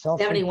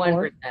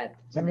 71%.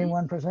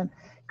 71%.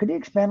 Could you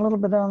expand a little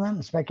bit on that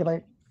and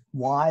speculate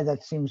why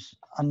that seems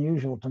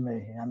unusual to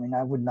me? I mean,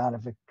 I would not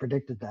have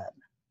predicted that.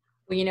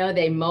 Well, you know,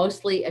 they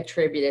mostly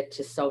attribute it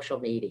to social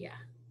media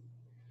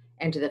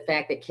and to the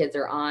fact that kids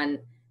are on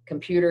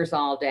computers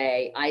all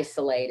day,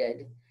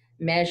 isolated,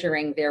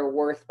 measuring their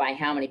worth by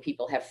how many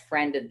people have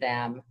friended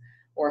them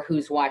or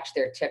who's watched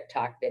their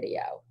TikTok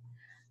video.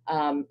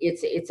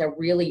 It's a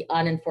really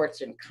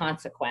unfortunate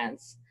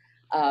consequence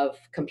of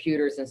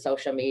computers and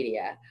social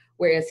media.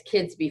 Whereas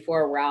kids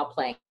before were out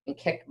playing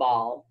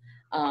kickball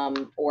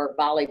or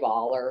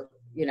volleyball or,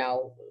 you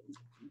know,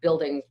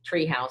 building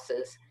tree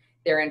houses,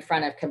 they're in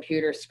front of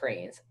computer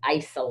screens,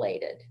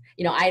 isolated.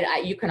 You know,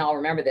 you can all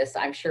remember this.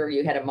 I'm sure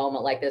you had a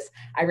moment like this.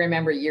 I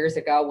remember years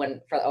ago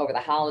when, over the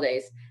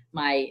holidays,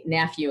 my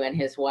nephew and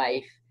his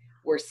wife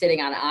were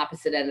sitting on the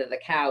opposite end of the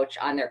couch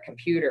on their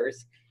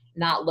computers,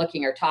 not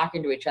looking or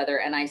talking to each other.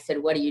 And I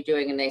said, "What are you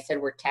doing?" And they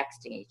said, "We're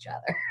texting each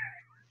other."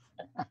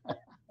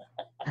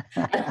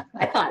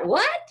 I thought,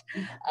 what?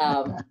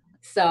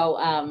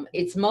 So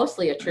it's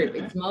mostly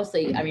it's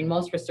mostly, I mean,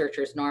 most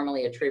researchers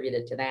normally attribute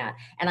it to that.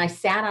 And I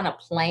sat on a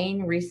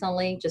plane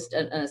recently, just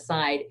an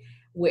aside,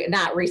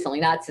 not recently,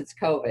 not since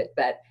COVID,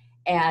 but,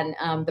 and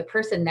the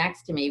person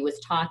next to me was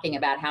talking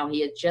about how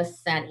he had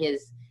just sent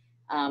his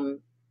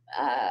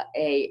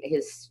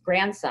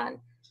grandson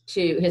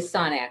to, his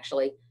son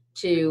actually,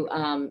 to,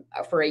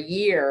 for a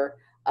year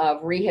of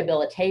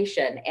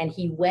rehabilitation. And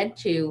he went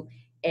to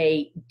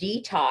a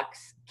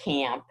detox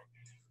camp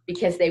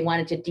because they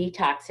wanted to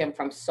detox him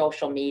from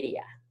social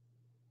media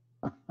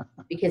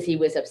because he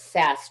was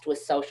obsessed with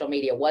social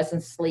media,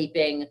 wasn't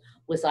sleeping,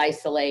 was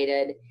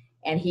isolated,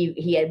 and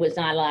he was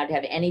not allowed to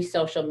have any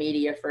social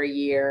media for a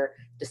year,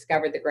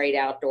 discovered the great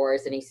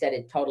outdoors, and he said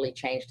it totally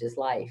changed his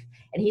life.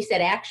 And he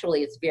said,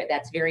 actually,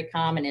 that's very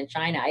common in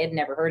China. I had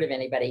never heard of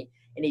anybody,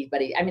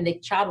 I mean, the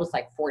child was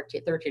like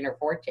 13 or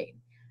 14.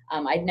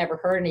 I'd never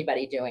heard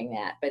anybody doing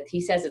that, but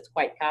he says it's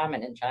quite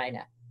common in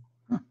China.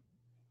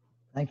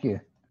 Thank you.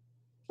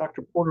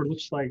 Dr. Porter,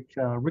 looks like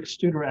Rick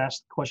Studer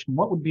asked the question,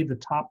 what would be the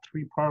top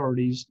 3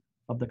 priorities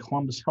of the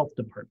Columbus Health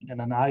Department?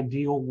 In an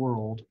ideal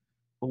world,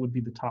 what would be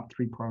the top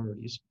 3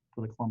 priorities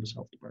for the Columbus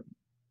Health Department?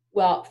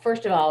 Well,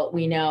 first of all,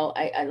 we know,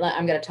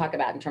 I'm going to talk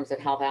about in terms of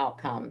health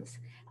outcomes.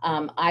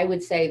 I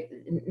would say,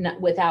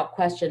 without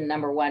question,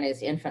 number 1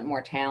 is infant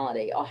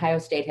mortality. Ohio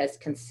State has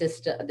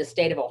the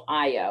state of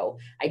Ohio,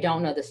 I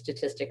don't know the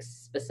statistics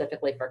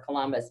specifically for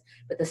Columbus,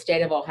 but the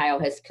state of Ohio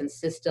has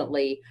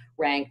consistently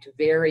ranked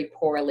very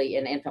poorly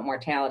in infant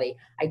mortality.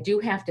 I do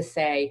have to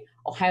say,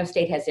 Ohio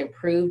State has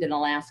improved in the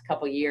last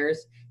couple of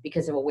years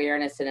because of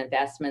awareness and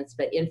investments,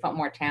 but infant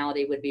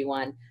mortality would be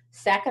one.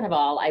 Second of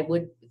all, I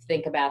would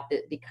think about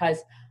that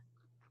because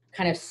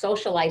kind of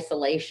social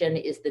isolation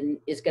is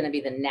going to be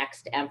the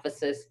next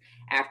emphasis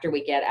after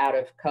we get out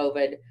of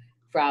COVID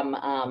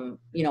from,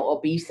 you know,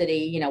 obesity.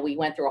 You know, we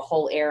went through a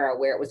whole era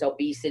where it was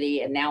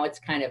obesity, and now it's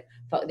kind of,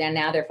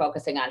 now they're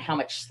focusing on how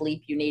much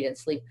sleep you need and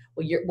sleep.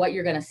 Well, what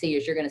you're going to see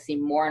is you're going to see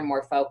more and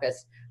more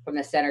focus from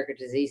the Center for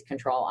Disease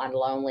Control on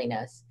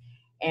loneliness.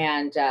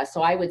 And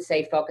so I would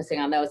say focusing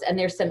on those. And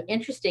there's some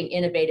interesting,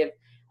 innovative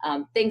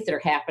things that are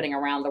happening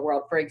around the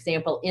world. For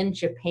example, in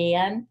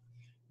Japan,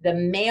 the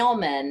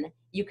mailman,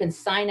 you can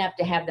sign up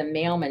to have the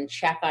mailman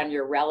check on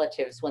your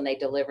relatives when they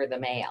deliver the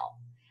mail.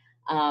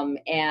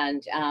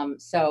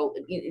 So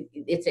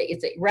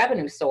it's a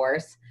revenue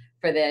source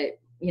for the,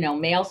 you know,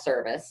 mail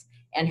service.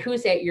 And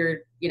who's at your,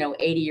 you know,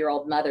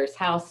 80-year-old mother's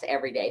house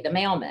every day? The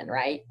mailman,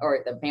 right? Or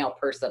the mail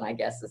person, I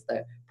guess is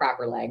the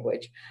proper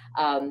language.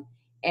 So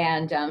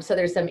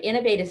there's some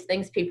innovative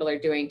things people are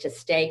doing to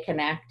stay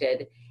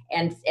connected.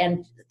 And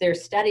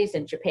there's studies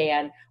in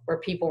Japan where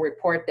people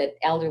report that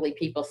elderly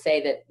people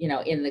say that, you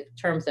know, in the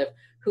terms of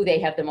who they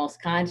have the most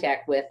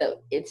contact with,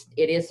 it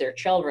is their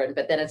children,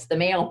 but then it's the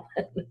mailman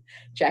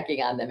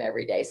checking on them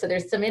every day. So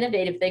there's some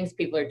innovative things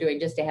people are doing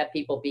just to have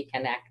people be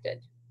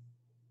connected.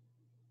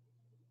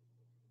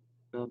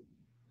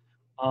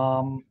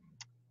 Don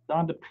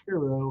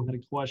DePiro had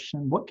a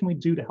question. What can we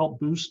do to help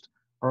boost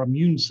our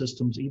immune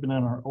systems even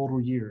in our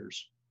older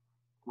years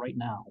right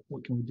now?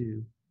 What can we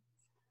do?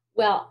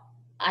 Well,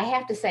 I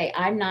have to say,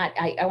 I want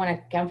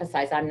to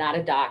emphasize, I'm not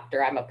a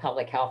doctor. I'm a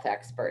public health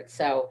expert.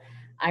 So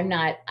I'm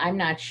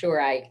not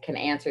sure I can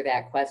answer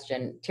that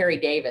question. Terry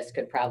Davis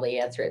could probably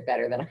answer it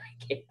better than I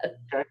can.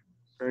 Okay,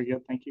 very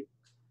good, thank you.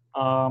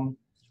 From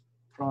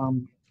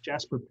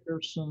Jasper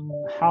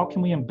Pearson, how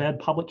can we embed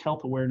public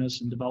health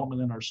awareness and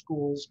development in our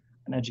schools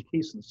and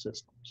education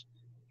systems?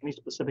 Any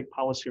specific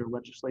policy or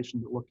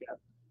legislation to look at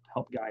to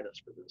help guide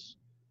us for this?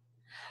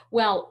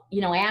 Well,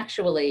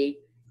 actually,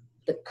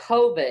 the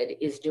COVID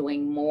is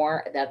doing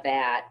more of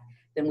that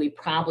than we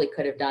probably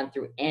could have done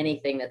through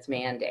anything that's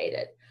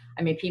mandated.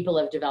 I mean, people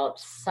have developed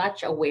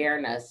such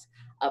awareness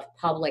of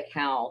public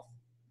health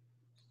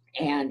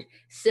and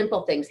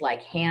simple things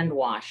like hand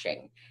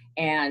washing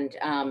and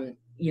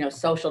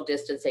social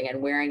distancing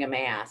and wearing a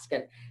mask.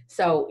 And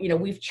so,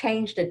 we've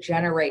changed a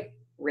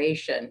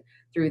generation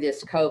through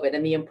this COVID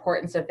and the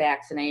importance of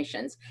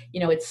vaccinations.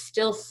 It's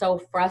still so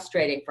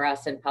frustrating for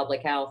us in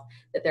public health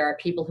that there are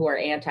people who are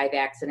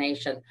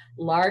anti-vaccination,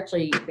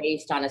 largely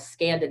based on a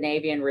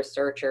Scandinavian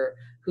researcher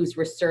whose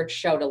research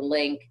showed a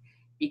link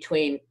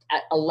between,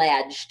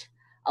 alleged,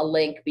 a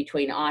link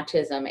between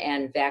autism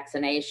and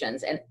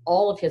vaccinations. And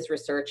all of his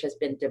research has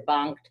been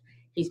debunked.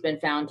 He's been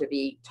found to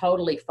be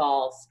totally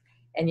false.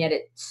 And yet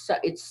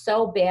it's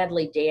so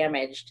badly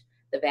damaged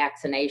the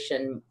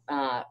vaccination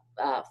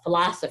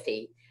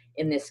philosophy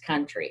in this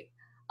country.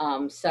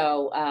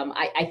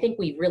 I think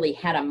we've really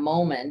had a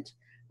moment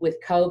with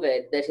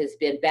COVID that has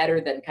been better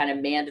than kind of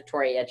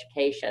mandatory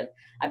education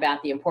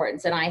about the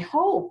importance. And I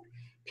hope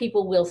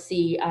people will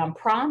see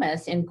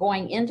promise in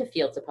going into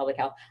fields of public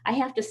health. I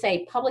have to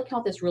say, public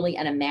health is really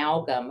an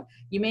amalgam.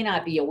 You may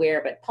not be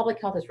aware, but public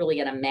health is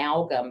really an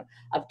amalgam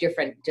of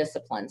different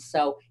disciplines.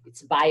 So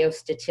it's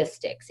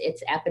biostatistics,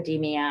 it's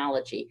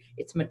epidemiology,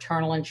 it's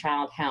maternal and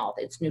child health,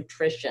 it's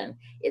nutrition,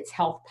 it's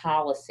health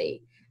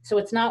policy. So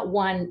it's not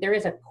one, there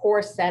is a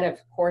core set of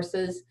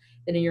courses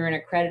that you're in an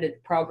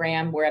accredited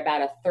program where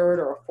about a third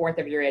or a fourth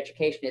of your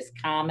education is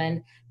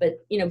common. But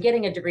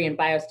getting a degree in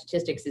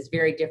biostatistics is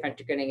very different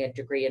to getting a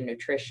degree in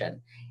nutrition.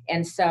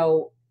 And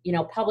so,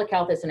 public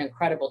health is an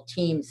incredible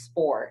team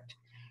sport.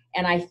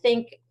 And I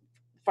think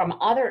I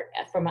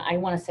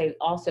want to say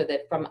also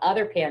that from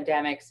other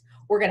pandemics,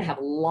 we're going to have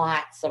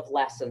lots of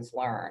lessons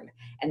learned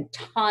and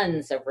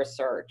tons of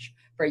research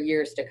for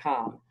years to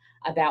come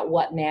about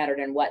what mattered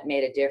and what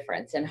made a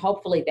difference. And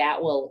hopefully that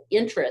will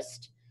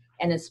interest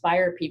and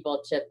inspire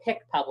people to pick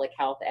public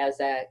health as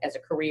a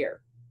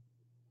career.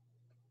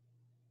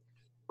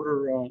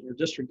 Our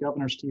District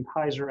Governor Steve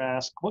Heiser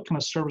asked, what can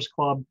a service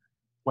club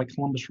like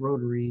Columbus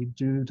Rotary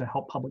do to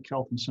help public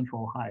health in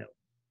Central Ohio?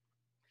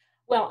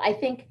 Well, I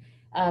think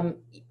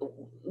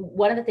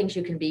one of the things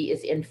you can be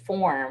is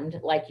informed,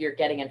 like you're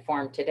getting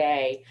informed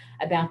today,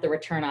 about the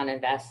return on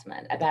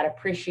investment, about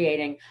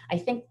appreciating. I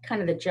think kind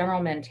of the general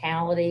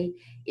mentality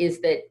is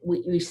that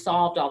we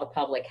solved all the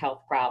public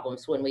health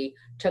problems when we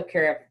took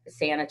care of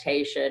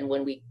sanitation,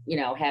 when we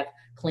have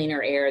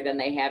cleaner air than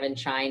they have in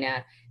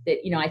China. That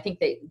I think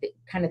that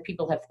kind of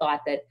people have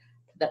thought that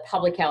the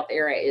public health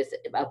era is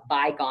of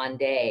bygone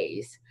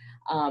days.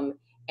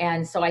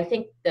 And so I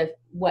think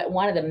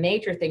one of the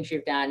major things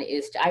you've done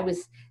is, I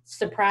was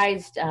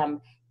surprised,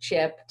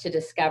 Chip, to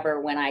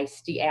discover when I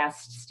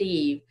asked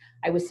Steve,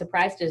 I was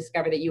surprised to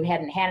discover that you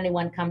hadn't had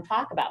anyone come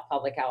talk about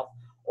public health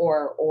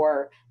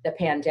or the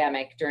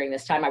pandemic during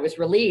this time. I was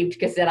relieved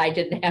because then I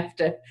didn't have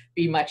to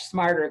be much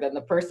smarter than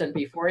the person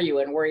before you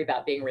and worry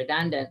about being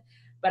redundant.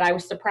 But I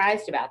was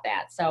surprised about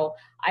that. So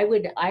I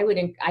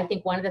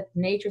think one of the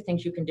major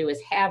things you can do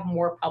is have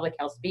more public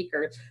health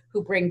speakers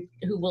who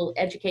will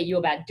educate you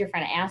about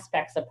different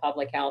aspects of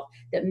public health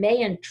that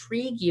may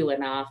intrigue you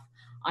enough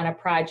on a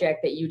project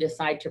that you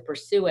decide to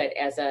pursue it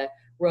as a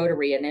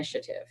Rotary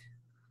initiative.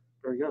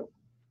 Very good.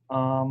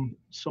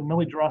 So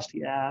Millie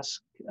Drosty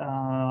asked,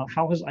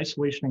 how has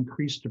isolation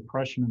increased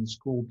depression in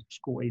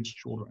school-aged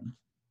children?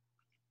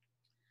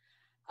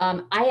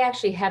 I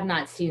actually have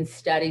not seen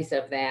studies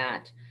of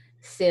that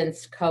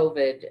since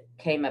COVID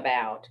came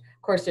about.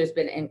 Of course, there's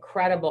been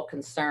incredible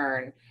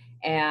concern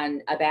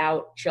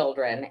about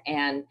children.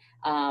 And,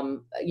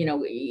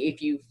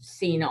 if you've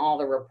seen all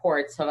the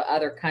reports of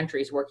other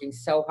countries working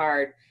so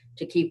hard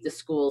to keep the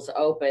schools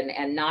open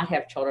and not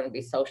have children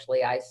be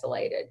socially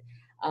isolated.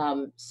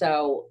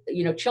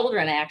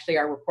 Children actually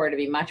are reported to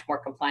be much more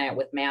compliant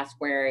with mask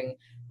wearing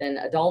than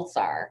adults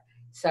are.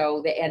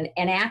 So, and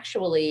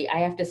actually, I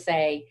have to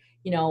say,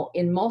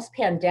 in most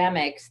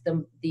pandemics,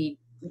 the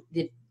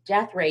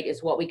death rate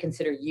is what we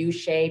consider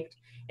U-shaped.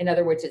 In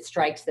other words, it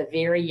strikes the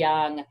very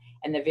young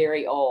and the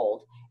very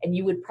old. And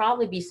you would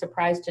probably be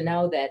surprised to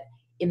know that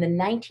in the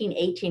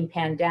 1918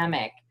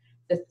 pandemic,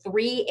 the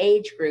three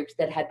age groups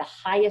that had the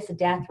highest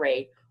death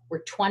rate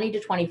were 20 to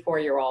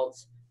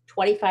 24-year-olds,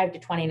 25 to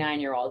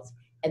 29-year-olds,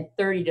 and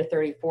 30 to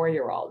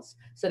 34-year-olds.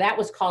 So that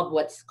was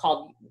what's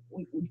called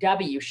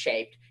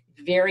W-shaped,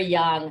 very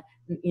young,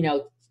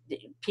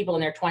 people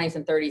in their 20s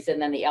and 30s,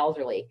 and then the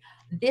elderly.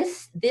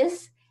 This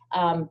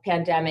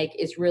pandemic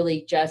is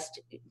really just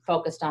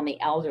focused on the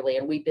elderly,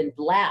 and we've been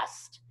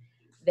blessed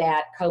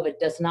that COVID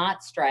does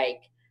not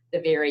strike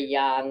the very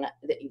young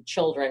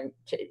children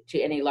to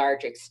any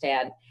large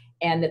extent,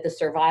 and that the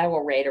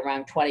survival rate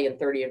around 20 and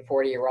 30 and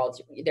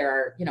 40-year-olds, there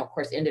are, of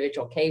course,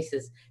 individual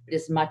cases, but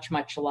is much,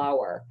 much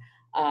lower.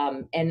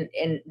 And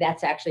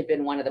that's actually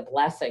been one of the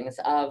blessings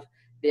of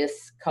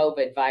this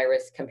COVID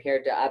virus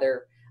compared to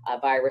other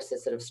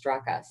viruses that have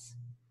struck us.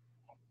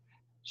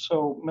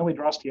 So Millie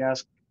Drosty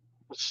asked,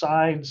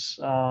 besides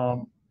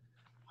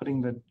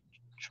putting the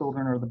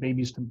children or the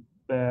babies to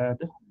bed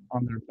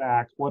on their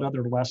back, what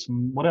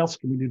else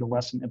can we do to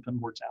lessen infant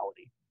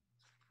mortality?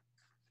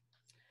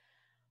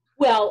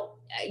 Well,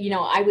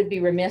 I would be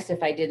remiss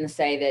if I didn't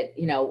say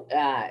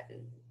that,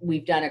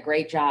 we've done a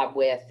great job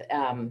with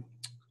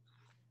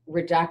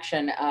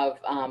reduction of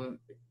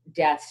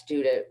deaths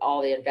due to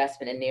all the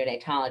investment in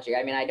neonatology.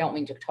 I mean, I don't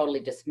mean to totally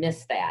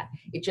dismiss that.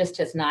 It just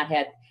has not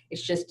had,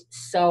 it's just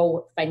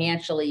so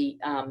financially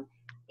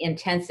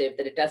intensive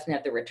that it doesn't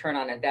have the return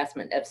on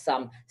investment of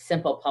some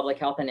simple public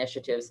health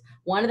initiatives.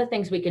 One of the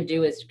things we can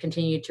do is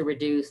continue to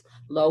reduce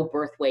low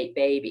birth weight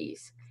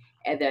babies.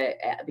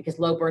 Because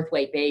low birth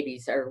weight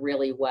babies are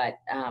really what,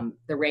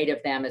 the rate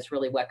of them is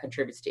really what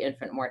contributes to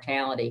infant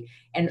mortality.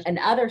 And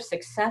another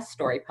success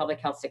story, public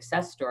health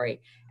success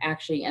story,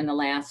 actually in the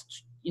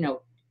last,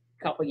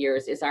 couple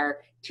years is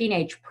our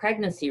teenage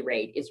pregnancy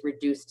rate is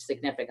reduced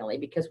significantly,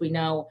 because we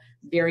know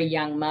very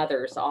young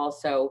mothers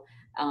also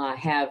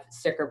have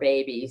sicker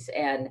babies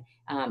and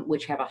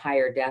which have a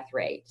higher death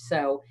rate.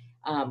 So,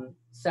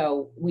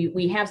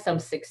 we have some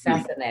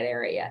success in that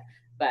area,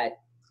 but.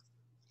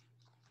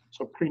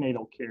 So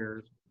prenatal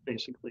care,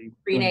 basically.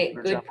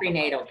 Good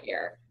prenatal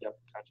care. Yep,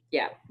 gotcha.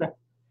 Yeah.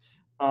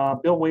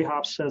 Bill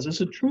Wayhoff says, is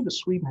it true that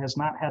Sweden has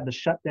not had the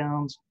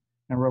shutdowns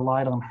and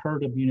relied on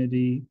herd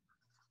immunity,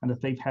 and that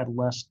they've had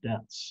less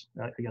deaths,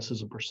 I guess,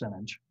 as a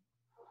percentage?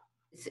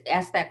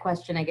 Ask that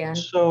question again.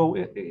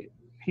 So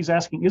he's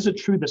asking, is it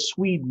true that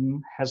Sweden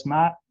has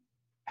not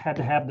had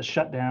to have the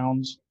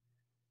shutdowns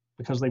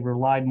because they've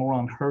relied more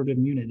on herd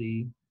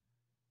immunity,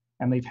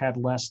 and they've had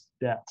less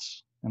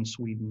deaths in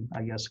Sweden,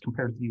 I guess,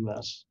 compared to the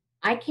US?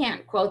 I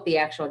can't quote the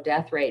actual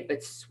death rate,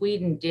 but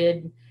Sweden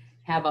did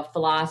have a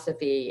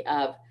philosophy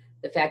of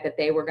the fact that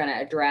they were going to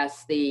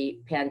address the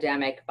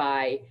pandemic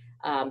by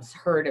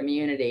herd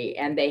immunity.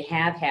 And they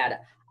have had,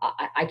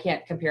 I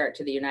can't compare it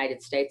to the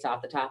United States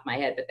off the top of my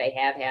head, but they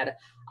have had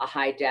a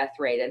high death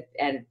rate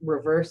and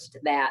reversed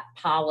that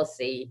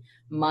policy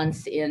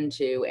months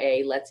into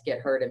a let's get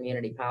herd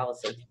immunity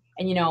policy.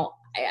 And,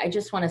 I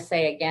just want to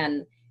say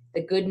again,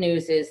 the good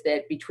news is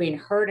that between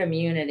herd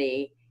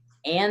immunity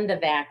and the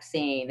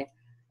vaccine,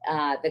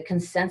 the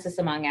consensus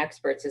among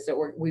experts is that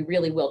we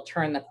really will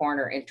turn the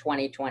corner in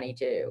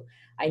 2022.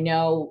 I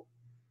know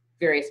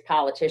various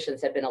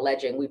politicians have been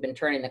alleging we've been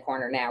turning the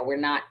corner now. We've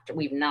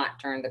not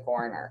turned the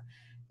corner,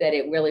 that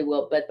it really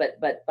will, but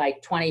by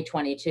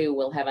 2022,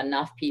 we'll have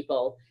enough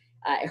people.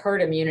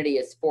 Herd immunity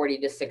is 40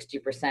 to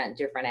 60%,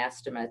 different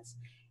estimates.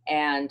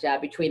 And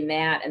between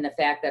that and the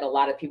fact that a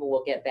lot of people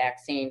will get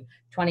vaccine,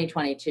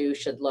 2022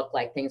 should look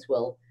like things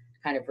will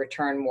kind of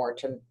return more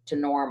to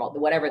normal,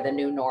 whatever the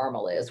new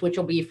normal is, which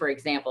will be, for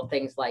example,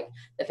 things like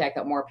the fact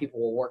that more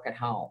people will work at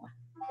home.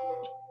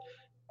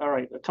 All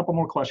right, a couple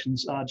more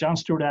questions. John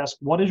Stewart asked,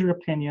 what is your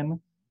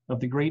opinion of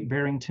the Great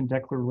Barrington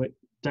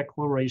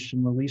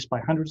Declaration released by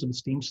hundreds of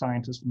esteemed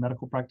scientists and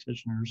medical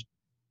practitioners,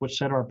 which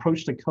said our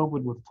approach to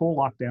COVID with full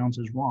lockdowns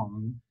is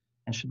wrong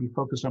and should be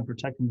focused on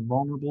protecting the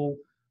vulnerable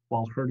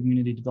while herd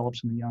immunity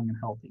develops in the young and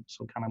healthy?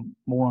 So kind of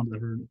more on the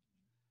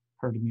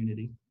herd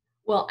immunity.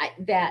 Well,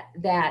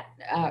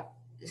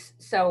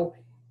 so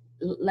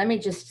let me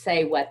just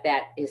say what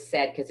that is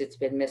said, because it's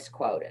been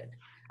misquoted.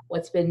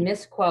 What's been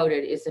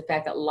misquoted is the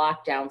fact that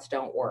lockdowns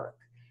don't work.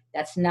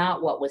 That's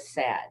not what was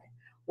said.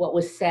 What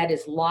was said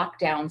is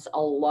lockdowns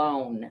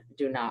alone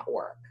do not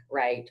work,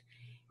 right?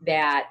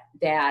 That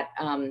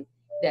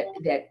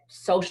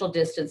social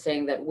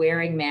distancing, that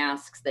wearing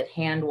masks, that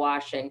hand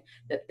washing,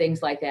 that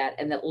things like that,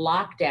 and that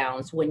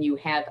lockdowns, when you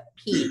have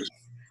peaks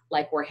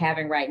like we're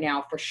having right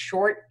now for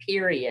short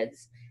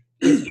periods,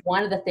 is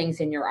one of the things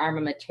in your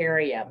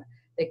armamentarium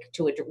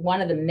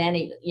one of the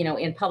many,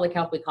 in public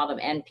health, we call them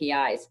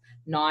NPIs,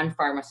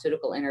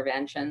 non-pharmaceutical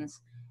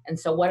interventions. And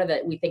so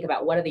we think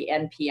about what are the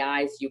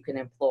NPIs you can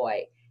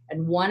employ?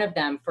 And one of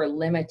them for a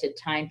limited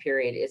time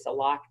period is a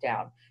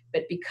lockdown.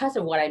 But because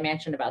of what I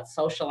mentioned about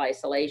social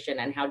isolation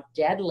and how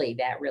deadly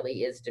that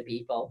really is to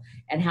people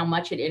and how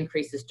much it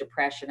increases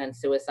depression and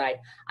suicide,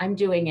 I'm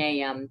doing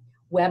a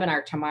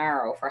webinar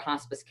tomorrow for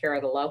hospice care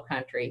of the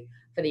Lowcountry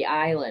for the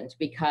island,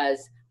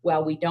 because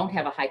while we don't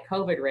have a high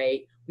COVID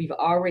rate, we've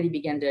already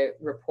begun to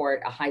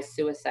report a high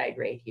suicide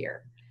rate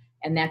here.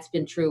 And that's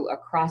been true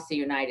across the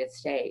United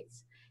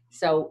States.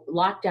 So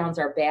lockdowns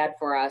are bad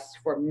for us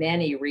for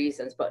many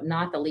reasons, but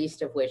not the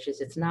least of which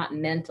is it's not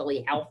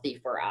mentally healthy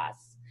for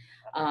us.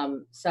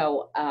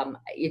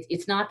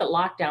 It's not that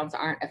lockdowns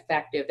aren't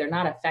effective. They're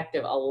not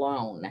effective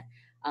alone.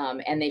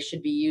 And they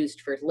should be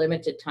used for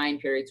limited time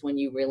periods when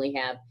you really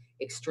have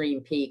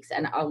extreme peaks.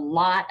 And a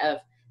lot of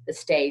the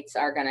states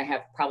are going to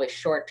have probably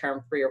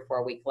short-term 3 or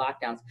 4 week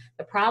lockdowns.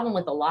 The problem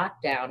with the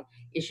lockdown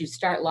is you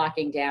start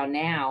locking down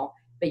now,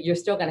 but you're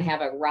still going to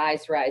have a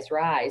rise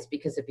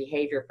because of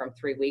behavior from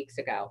 3 weeks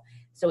ago.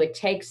 So it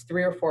takes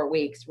 3 or 4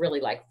 weeks, really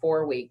like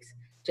 4 weeks,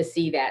 to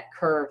see that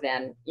curve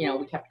then,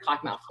 we kept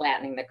talking about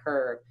flattening the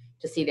curve,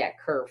 to see that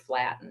curve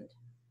flattened.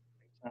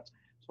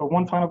 So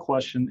one final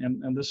question,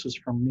 and this is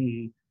from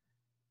me.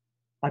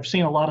 I've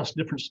seen a lot of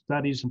different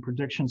studies and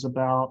predictions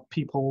about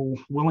people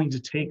willing to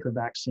take the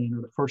vaccine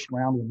or the first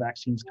round of the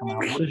vaccines come out.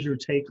 What is your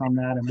take on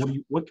that?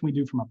 And what can we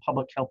do from a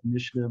public health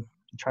initiative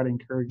to try to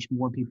encourage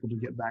more people to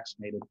get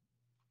vaccinated?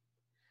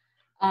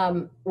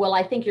 Well,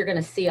 I think you're going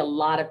to see a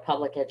lot of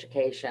public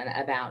education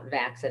about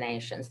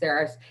vaccinations.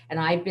 And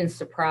I've been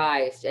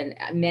surprised, and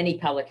many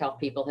public health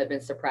people have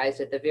been surprised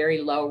at the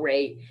very low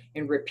rate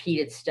in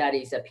repeated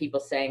studies of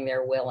people saying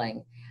they're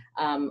willing.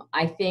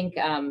 I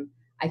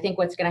think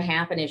what's going to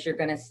happen is you're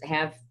going to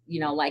have,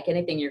 like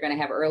anything, you're going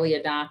to have early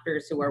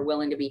adopters who are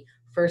willing to be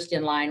first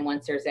in line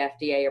once there's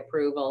FDA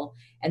approval,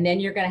 and then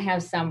you're going to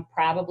have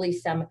probably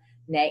some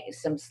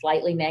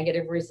slightly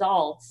negative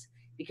results,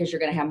 because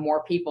you're going to have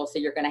more people, so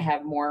you're going to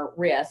have more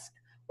risk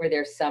where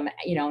there's some,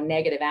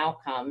 negative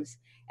outcomes,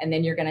 and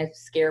then you're going to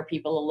scare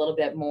people a little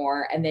bit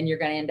more, and then you're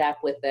going to end up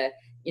with the,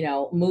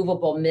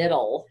 movable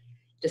middle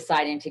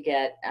deciding to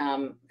get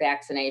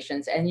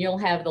vaccinations, and you'll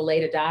have the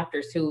late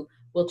adopters who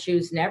will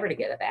choose never to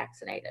get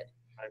vaccinated.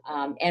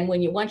 And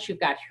once you've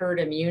got herd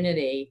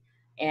immunity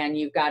and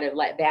you've got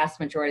a vast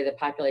majority of the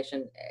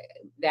population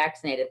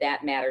vaccinated,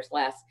 that matters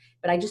less.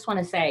 But I just want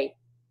to say,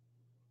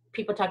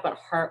 people talk about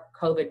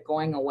COVID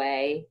going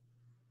away.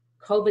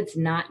 COVID's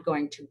not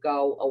going to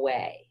go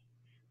away.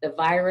 The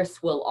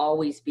virus will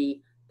always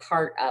be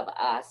part of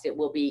us. It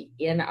will be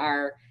in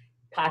our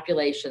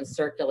population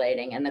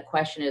circulating. And the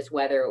question is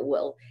whether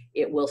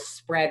it will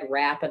spread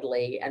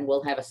rapidly and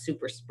we'll have a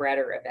super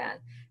spreader event.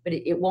 But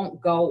it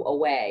won't go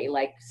away,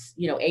 like,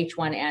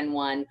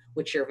 H1N1,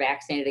 which you're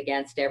vaccinated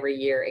against every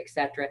year, et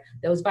cetera.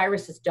 Those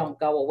viruses don't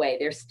go away.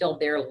 They're still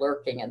there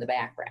lurking in the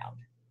background.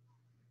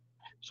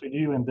 So do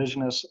you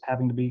envision us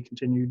having to be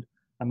continued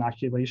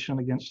inoculation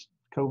against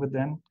COVID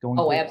then going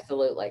forward?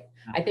 Absolutely.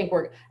 Yeah. I think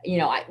we're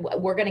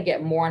going to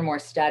get more and more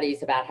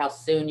studies about how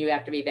soon you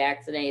have to be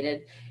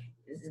vaccinated.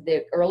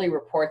 The early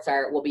reports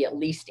will be at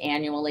least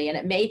annually, and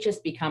it may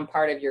just become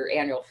part of your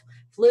annual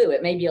flu.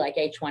 It may be like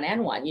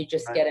H1N1. You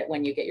just get it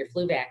when you get your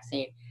flu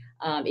vaccine,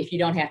 if you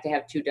don't have to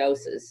have 2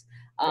 doses.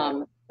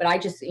 But I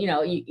just,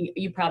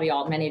 you probably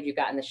many of you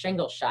gotten the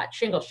shingle shot.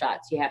 Shingle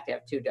shots, you have to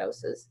have 2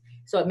 doses.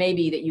 So it may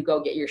be that you go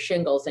get your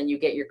shingles and you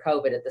get your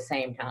COVID at the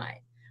same time.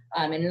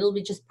 And it'll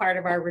be just part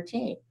of our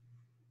routine.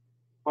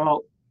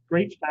 Well,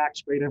 great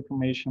facts, great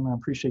information. I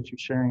appreciate you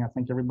sharing. I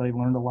think everybody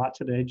learned a lot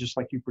today, just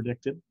like you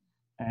predicted.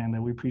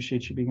 And we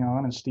appreciate you being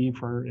on, and Steve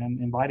for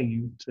inviting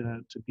you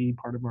to be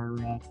part of our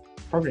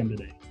program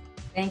today.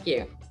 Thank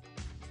you.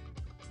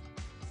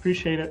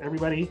 Appreciate it,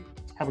 everybody.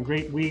 Have a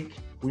great week.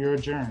 We are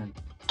adjourned.